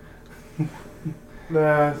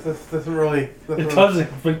 Nah, this doesn't really. It doesn't,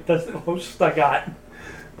 but that's the closest I got.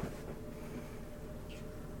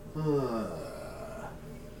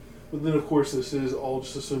 But then, of course, this is all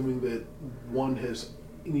just assuming that one has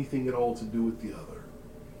anything at all to do with the other.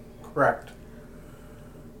 Correct.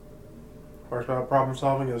 Of course, problem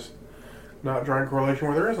solving is not drawing correlation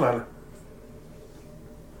where there is none.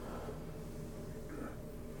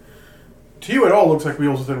 To you, it all looks like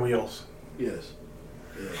wheels within wheels. Yes.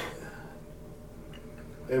 Yeah.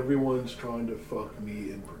 Everyone's trying to fuck me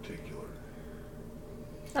in particular.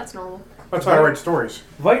 That's normal. That's how I write stories.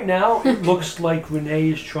 Right now, it looks like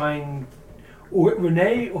Renee is trying, or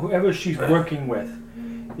Renee, or whoever she's working with,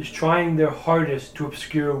 is trying their hardest to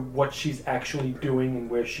obscure what she's actually doing and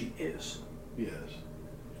where she is. Yes.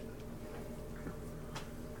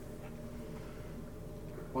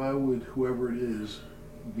 Why would whoever it is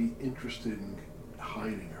be interested in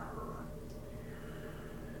hiding her?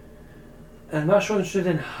 And I'm not sure interested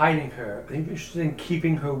in hiding her. I think they're interested in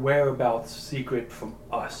keeping her whereabouts secret from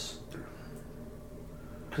us.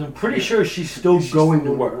 Because I'm pretty sure she's still She's going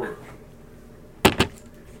still to work.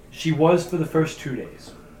 She was for the first 2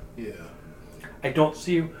 days. Yeah. I don't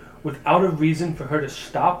see, without a reason for her to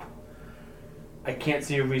stop, I can't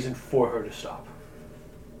see a reason for her to stop.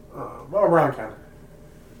 Mama Brown can.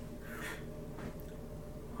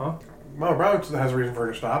 Huh? Mama Brown has a reason for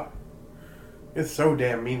her to stop. It's so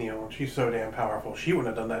damn menial. She's so damn powerful. She wouldn't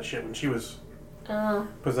have done that shit when she was Oh.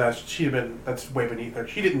 possessed. She'd have been. That's way beneath her.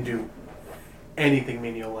 She didn't do anything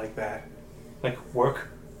menial like that. Like work?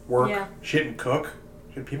 Work, Yeah. shit, and cook.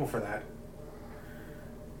 She had people for that.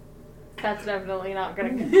 That's definitely not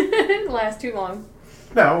gonna last too long.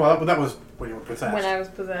 No, well, but that was when you were possessed. When I was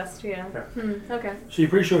possessed, yeah. Yeah. Okay. So you're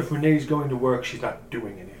pretty sure if Renee's going to work, she's not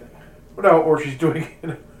doing anything. No, or she's doing.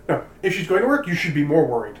 No, if she's going to work, you should be more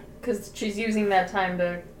worried. Because she's using that time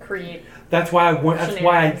to create. That's why I want. That's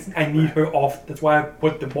why Shenanigans. I need her off. That's why I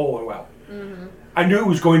put the bolo out. Mm-hmm. I knew it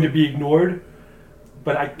was going to be ignored,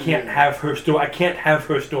 but I can't Yeah. have her still. I can't have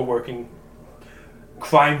her still working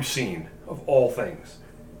crime scene of all things.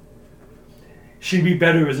 She'd be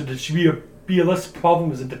better as she'd be a less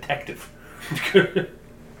problem as a detective.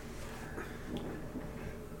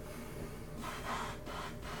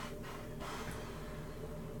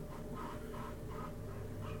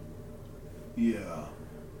 Yeah.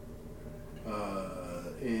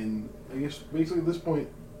 And I guess basically at this point,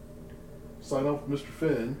 sign off with Mr.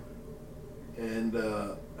 Finn, and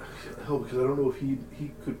hell, because I don't know if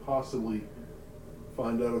he could possibly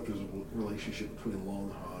find out if there's a relationship between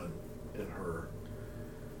Long Han and her.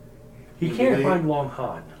 He can't find Long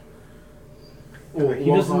Han. Well, He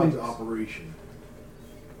Long doesn't Han's need- operation.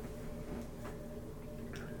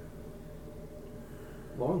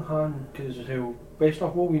 Long Han, because based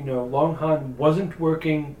off what we know, Long Han wasn't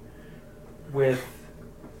working with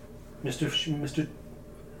Mr.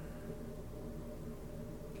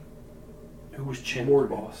 Who was Chin's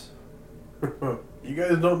Morgan. boss? You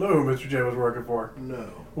guys don't know who Mr. J was working for. No.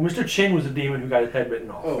 Well, Mr. Chin was the demon who got his head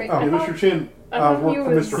bitten off. Oh, Wait, yeah, I thought- Mr. Chin I thought worked he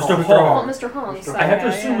for was Mr. Mr. Hong. Hong. Mr. Hong's I have to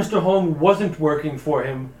guy, assume yeah. Mr. Hong wasn't working for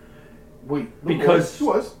him. Wait, no, Because- he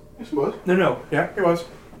was. Yes, he was. No. Yeah, he was.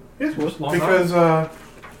 Yes, he was. Long Han. Because,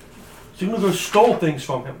 Zunugo stole things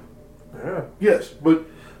from him. yeah. Yes, but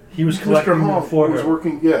He was Mr. collecting them Hong for was her.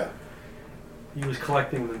 working. Yeah, He was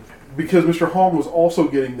collecting them. because Mr. Hong was also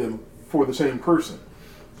getting them for the same person.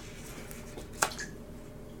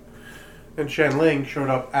 And Shan Ling showed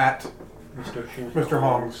up at Mr.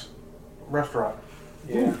 Hong's restaurant.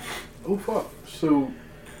 Yeah. Oh fuck! So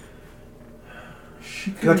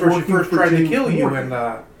she could That's be where she working first for tried to James kill you, Morgan.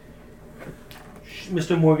 and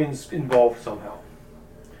Mr. Morgan's involved somehow.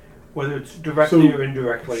 Whether it's directly So or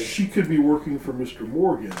indirectly. she could be working for Mr.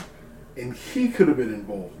 Morgan, and he could have been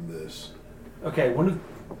involved in this. Okay,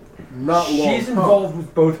 Not long. she's involved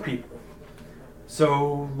with both people.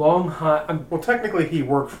 So Long Han, well, technically he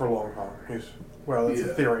works for Long Han. That's Yeah.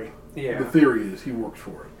 the theory. yeah. The theory is he works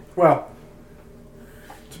for it. Well,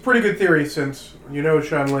 it's a pretty good theory since you know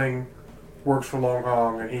Shan Ling works for Long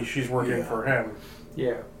Han and she's working Yeah. for him.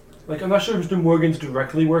 Yeah. Like, I'm not sure if Mr. Morgan's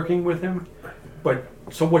directly working with him, but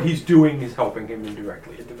so what he's doing is helping him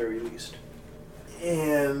indirectly, at the very least.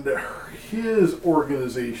 And his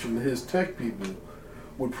organization, his tech people,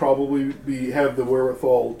 would probably have the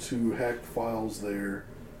wherewithal to hack files there.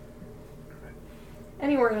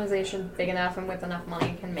 Any organization big enough and with enough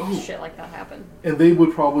money can make Oh. shit like that happen. And they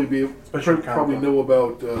would probably be Especially probably Congo. know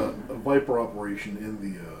about a Viper operation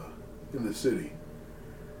in the city,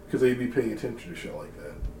 because they'd be paying attention to shit like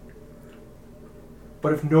that.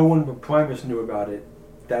 But if no one but Primus knew about it,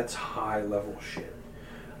 that's high level shit.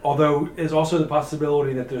 Although there's also the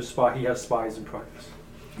possibility that he has spies in Primus.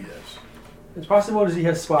 Yes. There's possibilities he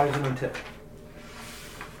has spies in Until.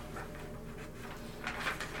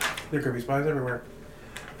 There could be spies everywhere.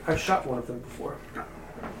 I've shot one of them before.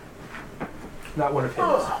 Not one of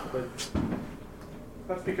his, but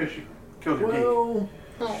That's because she killed your geek. Well,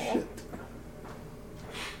 Oh. shit.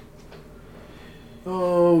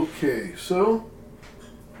 Okay, so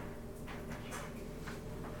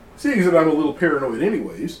seeing as that I'm a little paranoid,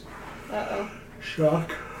 anyways, Uh-oh.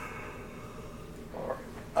 shock.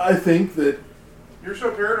 I think that You're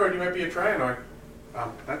so paranoid you might be a trianoid.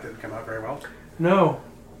 That didn't come out very well. No.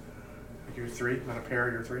 You're 3, not a pair,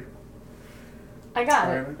 you're 3. I got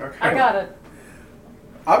it. Okay. I got it.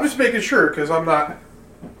 I'm just making sure because I'm not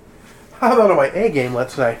on my A game,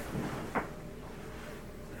 let's say.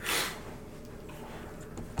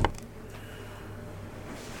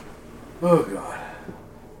 oh god,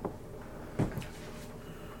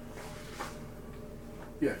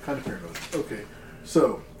 yeah, kind of paranoid.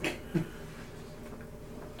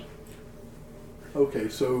 Okay,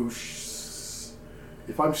 so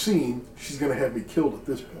if I'm seen, she's gonna have me killed at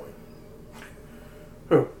this point.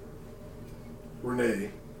 Who?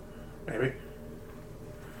 Renee. Maybe.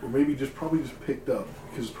 Or maybe probably just picked up,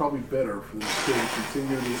 because it's probably better for them to stay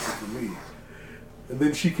continually for me. And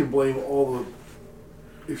then she can blame all the,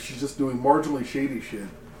 if she's just doing marginally shady shit,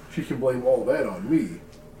 she can blame all that on me.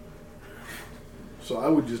 So I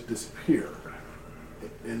would just disappear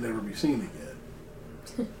and never be seen again.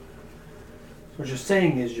 So what you're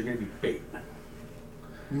saying is you're going to be bait.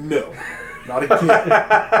 No, not again.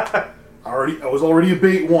 I was already a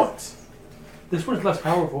bait once. This one's less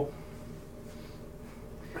powerful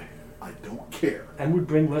I don't care. and would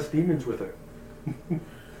bring less demons with her.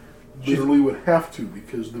 Literally would have to,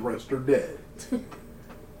 because the rest are dead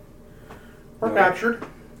Or No. captured.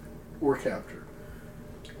 or captured.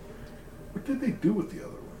 What did they do with the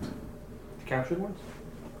other ones? The captured ones?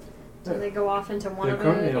 Do they go off into one They're of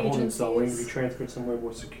currently in the a holding cell waiting to be agencies? transferred somewhere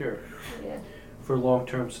more secure Yeah. for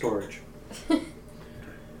long-term storage.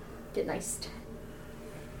 Get nice.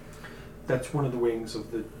 That's one of the wings of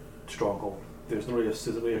the stronghold. There's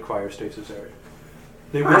literally a cryostasis area.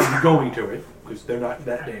 They wouldn't be going to it because they're not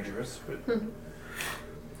that dangerous. But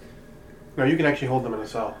No, you can actually hold them in a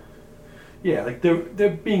cell. yeah, like they're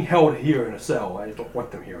being held here in a cell. I don't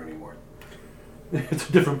want them here anymore. It's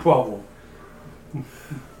a different problem.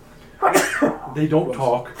 They don't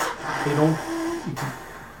talk. They don't.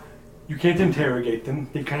 You can't interrogate them.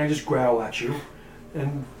 They kind of just growl at you,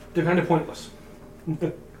 and they're kind of pointless.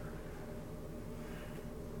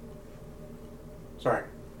 Sorry.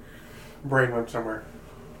 Brain went somewhere.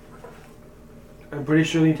 I'm pretty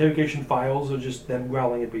sure the interrogation files are just them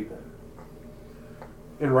growling at people.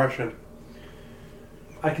 In Russian.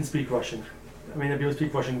 I can speak Russian. I mean, I'd be able to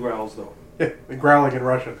speak Russian growls, though. Yeah, growling in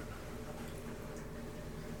Russian.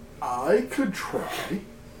 I could try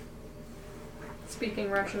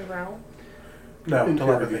Speaking Russian growl. No,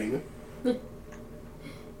 telepathy. interrogating it.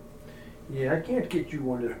 Yeah, I can't get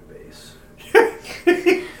you onto the base.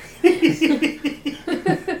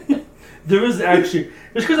 There is actually...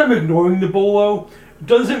 Just because I'm ignoring the bolo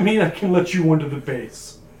doesn't mean I can let you onto the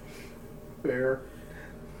base. Fair.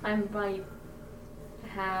 I might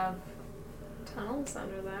have tunnels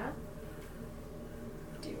under that.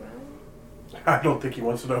 Do I? I don't think he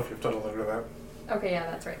wants to know if you've tunneled under that. Okay, yeah,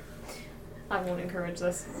 that's right. I won't encourage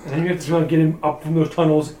this. And then you have to get him up from those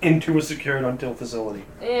tunnels into a secured until facility.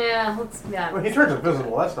 Yeah, let's. Yeah. Well, he turns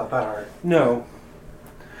invisible. That's not that hard. No.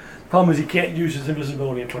 Problem is he can't use his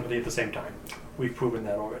invisibility and telepathy at the same time. We've proven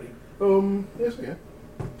that already. Yes, I can.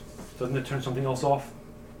 Doesn't it turn something else off?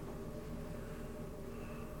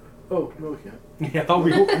 Oh, no, I can't. Yeah, I thought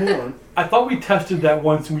we... Oh, hang on. I thought we tested that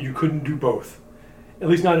once when you couldn't do both. At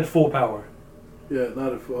least not at full power. Yeah,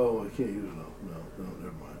 not if. Oh, I can't use it now. No,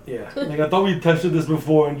 never mind. Yeah. Like, I thought we tested this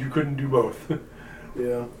before and you couldn't do both.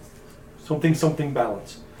 Yeah. Something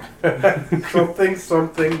balance.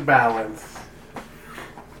 something balance.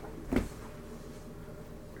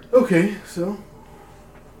 Okay, so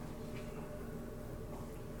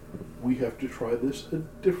we have to try this a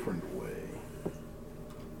different way.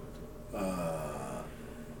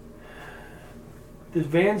 The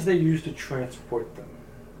vans they use to transport them,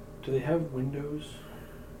 do they have windows?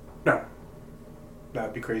 No.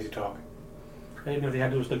 That'd be crazy talk. I didn't know if they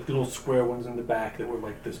had those like little square ones in the back that were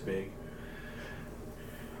like this big.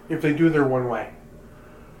 If they do, they're one way.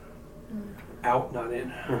 Out, not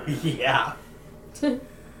in. Yeah.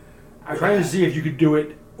 I'm trying to see if you could do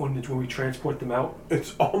it when we transport them out.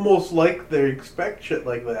 It's almost like they expect shit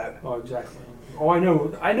like that. Oh, exactly. Oh, I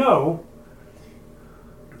know.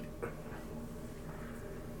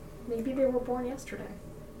 Maybe they were born yesterday.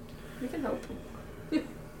 We can hope.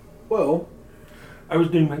 Well, I was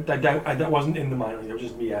doing that wasn't in the mind. It was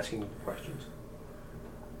just me asking questions.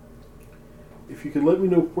 if you could let me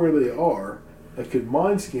know where they are, I could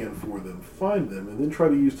mind scan for them, find them, and then try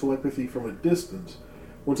to use telepathy from a distance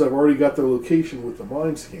once I've already got their location with the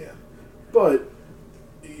mind scan. But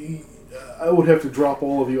I would have to drop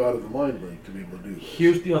all of you out of the mind link to be able to do this.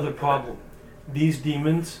 Here's the other problem. These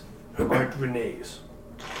demons aren't Renee's.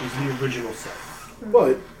 These are the original set.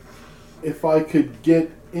 But if I could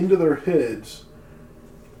get into their heads,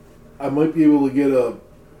 I might be able to get a,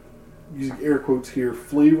 using air quotes here,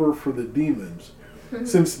 flavor for the demons.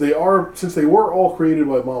 Since they were all created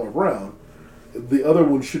by Mama Brown, the other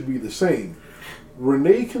one should be the same.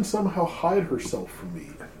 Renee can somehow hide herself from me.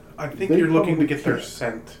 I think They you're looking to probably get their can't.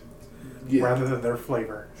 scent Yeah. rather than their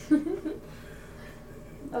flavor.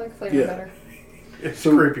 I like flavor Yeah. better. It's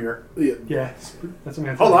So- creepier. Yeah. Yeah, that's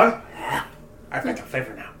something. Hold on. I've got the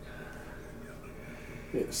flavor now.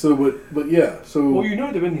 Yeah. So, but yeah. So Well, you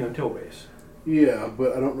know they're in the Until base. yeah,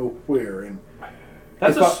 but I don't know where. And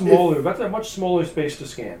That's If that's a much smaller space to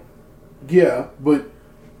scan. yeah, but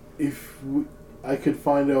if I could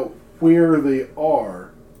find out where they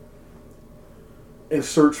are and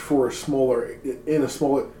search for a smaller.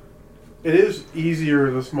 It is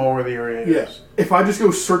easier the smaller the area Yeah. is. If I just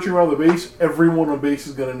go searching around the base, everyone on base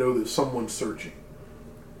is going to know that someone's searching.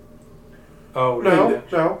 Oh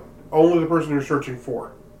No. Only the person you're searching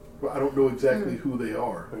for. But I don't know exactly who they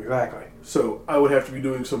are. Exactly. So I would have to be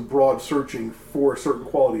doing some broad searching for a certain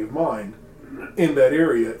quality of mind in that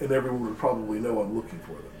area, and everyone would probably know I'm looking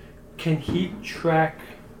for them. Can he track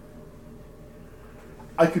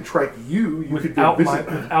I could track you. You could without go visit.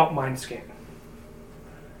 without mind scan?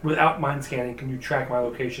 Without mind scanning, can you track my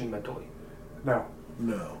location mentally? No.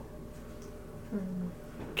 No.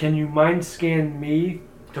 Can you mind scan me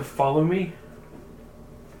to follow me?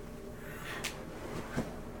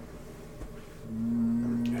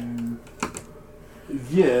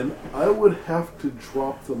 Again, I would have to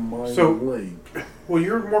drop the mind So- link. Well,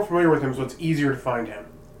 you're more familiar with him, so it's easier to find him.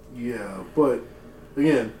 Yeah, but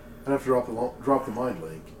again, I'd have to drop the mind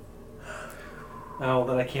link. Oh,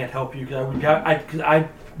 then I can't help you because I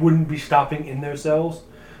wouldn't be stopping in their cells.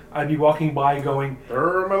 I'd be walking by, going,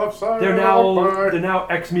 They're on my left side. they're bye. now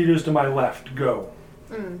X meters to my left. Go.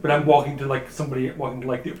 Mm. But I'm walking to like somebody walking to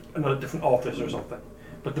like another different office or something.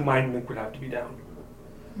 But the mind link would have to be down.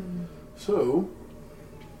 So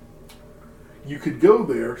you could go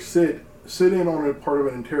there, sit in on a part of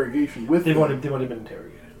an interrogation with They them. would have been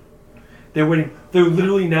interrogated. They're waiting. They're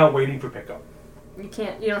literally now waiting for pickup. You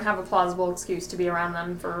don't have a plausible excuse to be around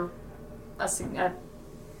them for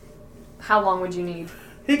how long would you need?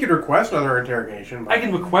 He could request another interrogation. But I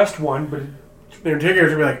can request one, but the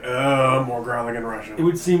interrogators would be like, more growling in Russian. it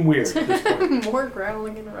would seem weird at this point. More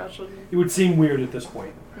growling in Russian. It would seem weird at this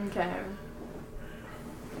point. Okay.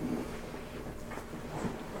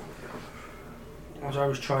 As I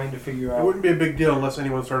was trying to figure It out. wouldn't be a big deal unless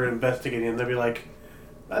anyone started investigating. They'd be like,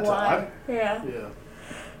 that's odd. Yeah. Yeah.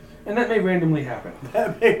 And that may randomly happen.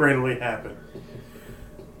 That may randomly happen.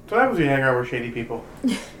 So that was the hang out with shady people.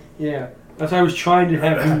 Yeah. As I was trying to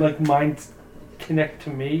have him, like, mind connect to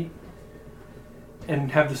me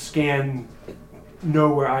and have the scan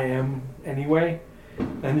know where I am anyway,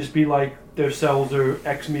 and just be like, their cells are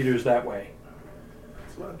X meters that way.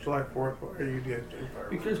 It's not July 4th. Why are you guys doing fireworks?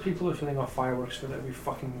 Because people are setting off fireworks for the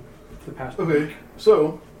past Okay, week.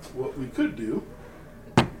 so what we could do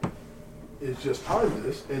is just time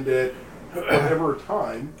this, and at whatever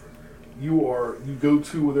time you go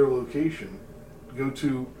to their location,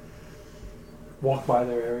 Walk by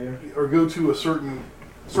their area. or go to a certain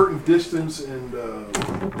distance and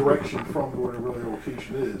direction from whatever their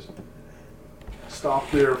location is. Stop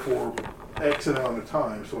there for X amount of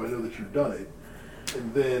time, so I know that you've done it,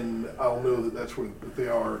 and then I'll know that that's where that they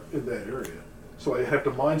are in that area. So I have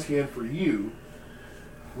to mind scan for you.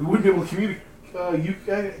 We wouldn't be able to communicate. You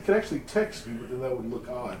could actually text me, but then that would look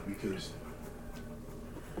odd because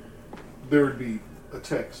there would be a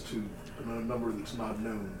text to a number that's not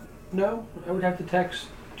known. No, I would have to text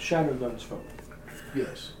Shadowgun's phone.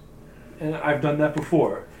 Yes. And I've done that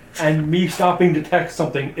before. And me stopping to text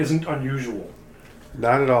something isn't unusual.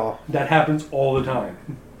 Not at all. That happens all the time.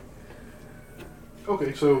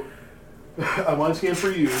 Okay, so I mind scan for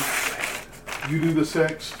you. You do the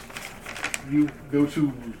text. You go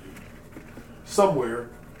to somewhere,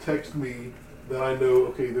 text me, then I know,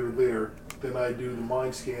 okay, they're there. Then I do the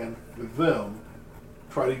mind scan with them,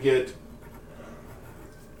 try to get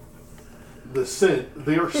the scent,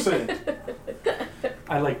 their scent,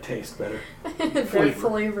 I like taste better. Their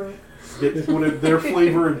flavor. get their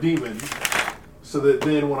flavor of demon, so that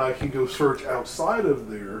then when I can go search outside of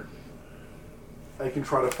there, I can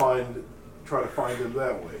try to find them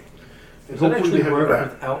that way. And Does that hopefully actually they have work it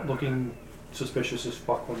back. without looking suspicious as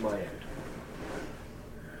fuck on my end?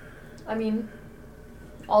 I mean,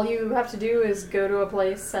 all you have to do is go to a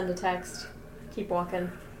place, send a text, keep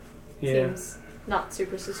walking. Yeah. Seems not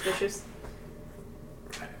super suspicious.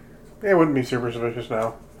 It wouldn't be super suspicious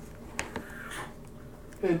now.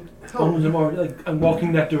 And As long as I'm already, like, I'm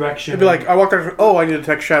walking that direction. It'd be like, I walked out, oh, I need to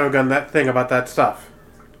text Shadowgun that thing about that stuff.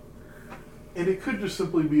 And it could just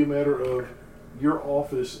simply be a matter of your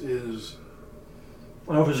office is,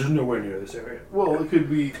 my office is nowhere near this area. well, it could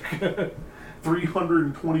be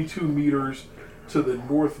 322 meters to the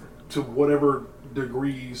north to whatever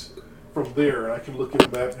degrees from there. And I can look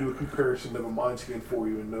at the map, do a comparison of a mind scan for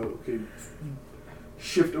you and know, okay,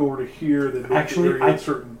 shift over to here, then make Actually, the area I a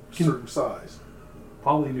certain size.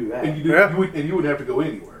 Probably do that. And you wouldn't have to go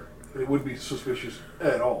anywhere. It wouldn't be suspicious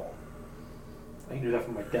at all. I can do that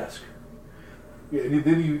from my desk. Yeah, and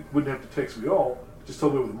then you wouldn't have to text me at all. Just tell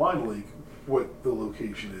me with a mind link what the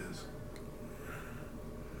location is.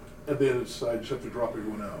 And then I just have to drop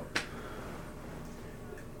everyone out.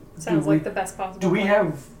 Sounds Do we- like the best possible. Do we plan.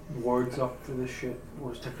 have wards up for this shit?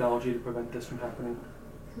 Or is technology to prevent this from happening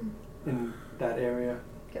in that area?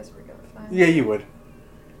 Guess we're gonna find. Yeah, you would.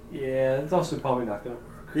 Yeah, it's also probably not going to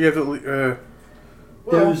work. You have to,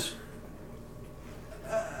 Well, There's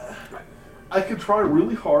I could try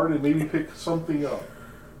really hard and maybe pick something up.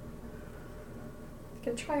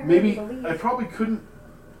 Can try hard Maybe to believe. I probably couldn't.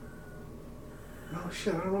 No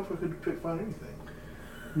shit, I don't know if I could find anything.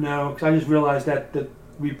 no, because I just realized that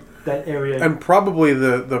that area. and probably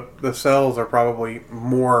the cells are probably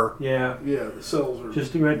more. Yeah, Yeah, the cells are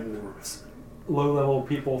Just do it. more. low level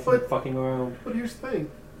people from But- fucking around. But here's the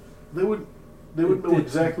thing, they would know It's-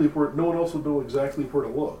 exactly where. No one else would know exactly where to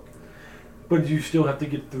look. But you still have to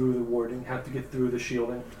get through the warding, have to get through the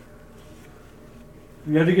shielding.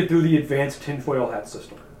 You have to get through the advanced tinfoil hat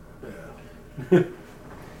system. Yeah.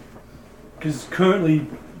 Because currently,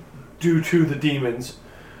 due to the demons,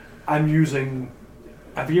 I'm using,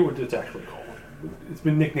 I forget what it's actually called. It's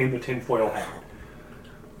been nicknamed the tinfoil hat.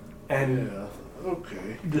 And Yeah.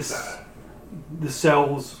 Okay. the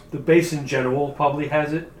cells, the base in general probably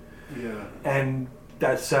has it, Yeah. and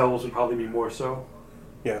that cells would probably be more so.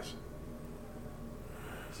 Yes.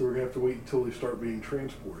 So we're gonna have to wait until they start being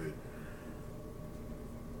transported.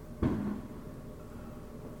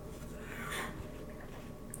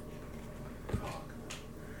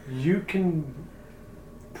 You can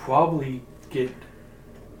probably get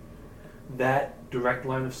that direct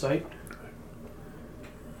line of sight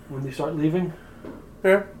when they start leaving.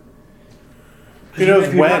 Yeah. 'Cause He knows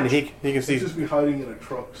if you're when not- he can see. He'd just be hiding in a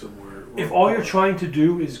truck somewhere. or- If all you're trying to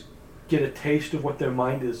do is get a taste of what their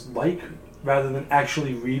mind is like, rather than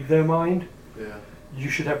actually read their mind, Yeah. you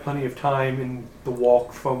should have plenty of time in the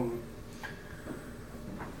walk from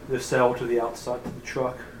the cell to the outside to the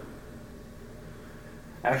truck.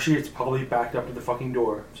 Actually, it's probably backed up to the fucking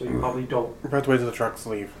door, so you probably don't. We have to wait till the trucks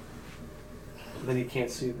leave. Then he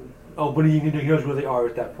can't see them. Oh, but he knows where they are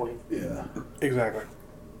at that point. Yeah. Exactly.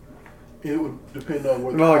 It would depend on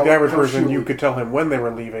what. Not like the average how person, you shielded- could tell him when they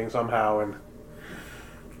were leaving somehow, and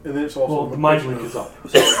And then it's also. Well, a the mind question link of-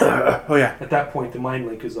 is up. So oh yeah, at that point, the mind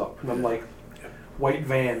link is up. And I'm like, white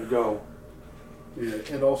van, go. Yeah,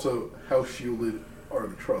 and also how shielded are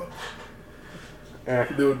the trucks? eh,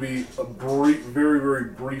 There would be a brief, very, very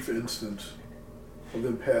brief instance of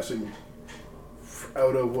them passing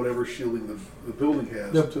out of whatever shielding the building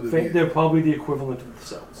has to the vehicle. They're probably the equivalent of the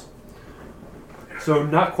cells. So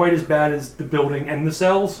not quite as bad as the building and the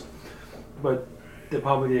cells, but they're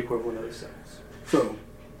probably the equivalent of the cells. So,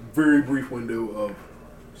 very brief window of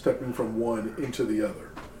stepping from one into the other.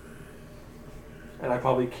 And I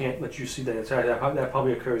probably can't let you see that inside. That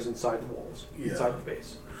probably occurs inside the walls, Yeah. inside the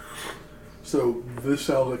base. So this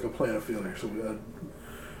sounds like a plan of failure. So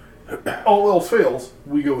all else fails,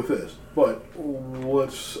 we go with this. But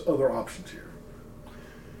what's other options here?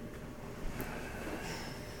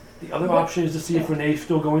 The other option is to see if Renee's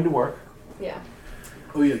still going to work. Yeah.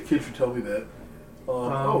 Oh yeah, kids should tell me that.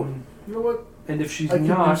 You know what? And if she's I could do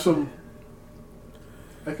not, some.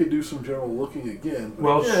 I could do some general looking again. But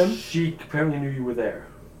well, again, she apparently knew you were there,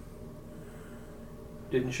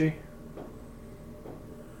 didn't she,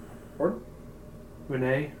 pardon?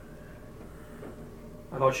 Renee?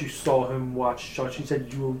 I thought she saw him watch. She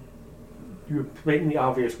said you were blatantly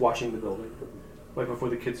obvious watching the building right before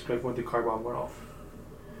the car bomb went off,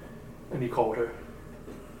 and he called her.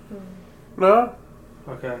 no,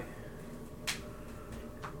 Okay.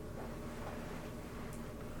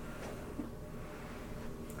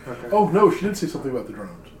 Okay. Oh no, she did say something about the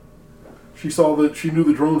drones. She saw that she knew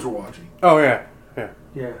the drones were watching oh yeah,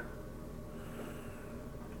 Yeah.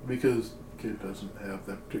 because kid doesn't have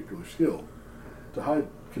that particular skill to hide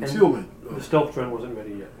concealment. The stealth drone wasn't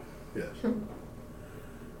ready yet. Yes. And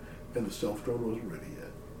the stealth drone wasn't ready yet.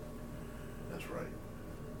 That's right.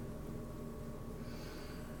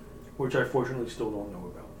 Which I fortunately still don't know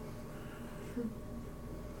about.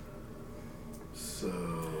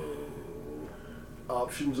 So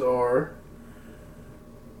options are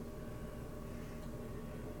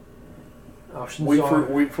Options wait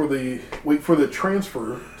are for the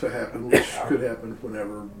transfer to happen, which could happen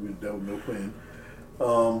whenever we don't no plan.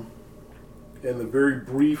 And the very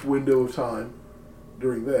brief window of time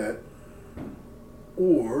during that,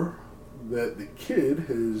 or that the kid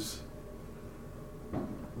has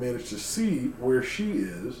managed to see where she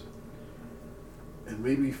is and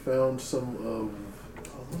maybe found some of.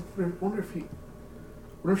 I wonder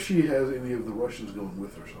if she has any of the Russians going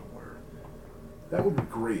with her somewhere. That would be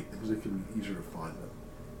great because it can be easier to find them.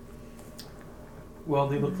 well,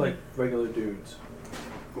 they look like regular dudes.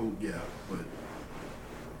 Oh yeah, but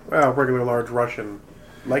well, regular large Russian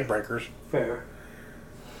leg breakers. Fair.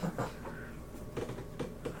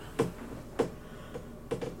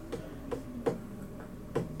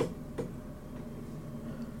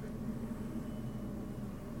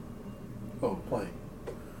 oh, plane.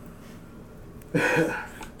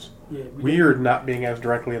 Yeah. Weird not being as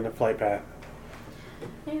directly in the flight path.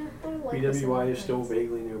 Yeah, I like this BWI one. is still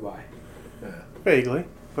vaguely nearby. Yeah. Vaguely,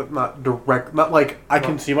 but not direct. Not like I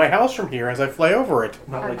can see my house from here as I fly over it.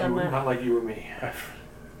 Not I've like done you. that. Not like you or me.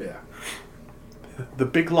 Yeah. The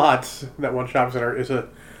Big Lots, that one shopping center, is a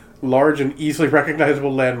large and easily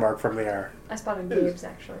recognizable landmark from the air. I spotted Gabe's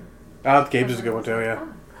actually. Gabe's is a good one too, yeah.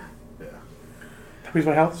 Oh. Yeah. That means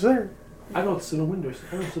my house is there. I don't sit in windows.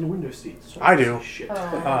 I don't sit in window seats. So I do. Shit. Oh, I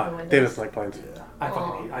have the windows. Dave doesn't like planes. Yeah.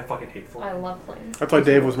 I fucking hate I flying. love planes. That's why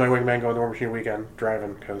Dave was my wingman going to War Machine Weekend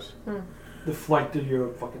driving, because The flight to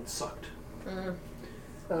Europe fucking sucked. Mm.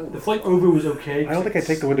 The flight over was okay. I don't think I'd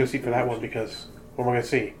take the window seat for that one because what am I going to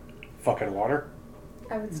see? fucking water.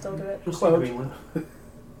 I would still do it. Just like Clouds. Greenland.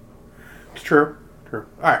 It's true. True.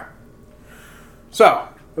 Alright. So,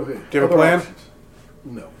 Okay. Do you have a other plan? options?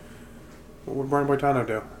 No. what would Brian Boitano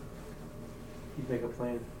do? You make a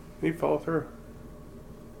plan. He'd follow through.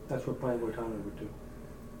 That's what Brian Boitano would do.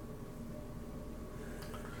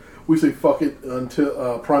 We say fuck it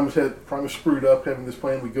until Primus screwed up having this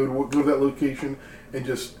plan. We go to that location and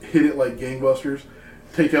just hit it like gangbusters.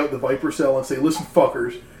 Take out the Viper cell and say, "Listen,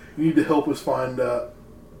 fuckers, you need to help us find."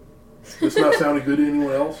 This not sounding good to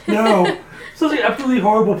anyone else? No! Sounds like an absolutely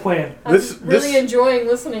horrible plan. I'm This- really this- enjoying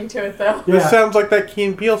listening to it, though. This Yeah. sounds like that Key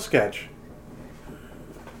and Peele sketch.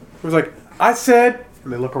 It was like, I said,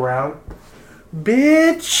 and they look around,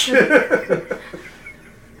 bitch!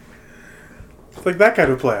 It's like that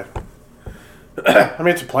kind of plan. I mean,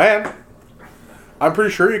 it's a plan. I'm pretty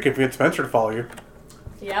sure you can get Spencer to follow you.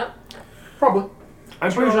 Yep. Probably.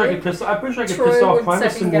 I'm pretty sure I Troy- could piss Troy off would Primus some more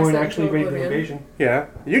second-guess and it actually into raid the oblivion. invasion. Yeah,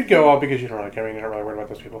 you'd go all because you don't really care. I mean, you're not really worried about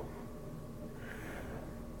those people.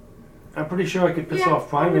 I'm pretty sure I could piss Yeah,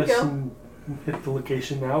 off I would Primus go. and hit the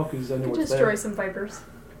location now because I know Could it's destroy there. some vipers.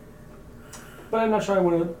 But I'm not sure I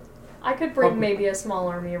want to. I could bring Okay. maybe a small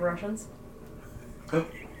army of Russians.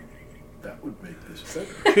 That would make this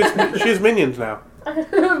better. She has minions now.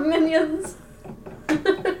 Minions.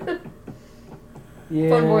 Yeah.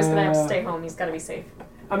 Fun Boy's gonna have to stay home. He's gotta be safe.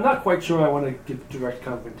 I'm not quite sure I want to get direct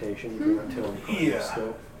confrontation even until I'm Primus Yeah.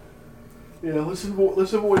 still. Yeah,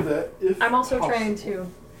 let's avoid that. If I'm also possible. trying to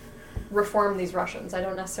reform these Russians. I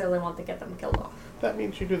don't necessarily want to get them killed off. That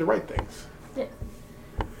means you do the right things. Yeah.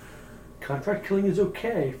 Contract killing is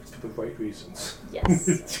okay if it's for the right reasons.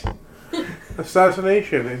 Yes.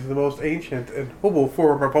 Assassination is the most ancient and noble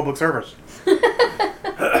form of public service.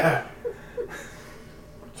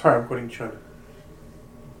 Sorry, I'm quitting Chun.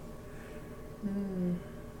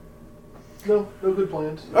 No good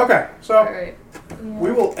plans. Okay, so Alright.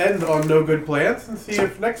 we will end on no good plans and see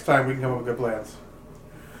if next time we can come up with good plans.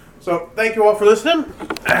 So, thank you all for listening.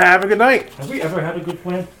 Have a good night. Have we ever had a good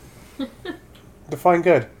plan? Define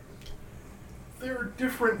good. There are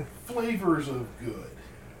different flavors of good.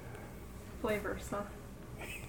 Flavors, huh?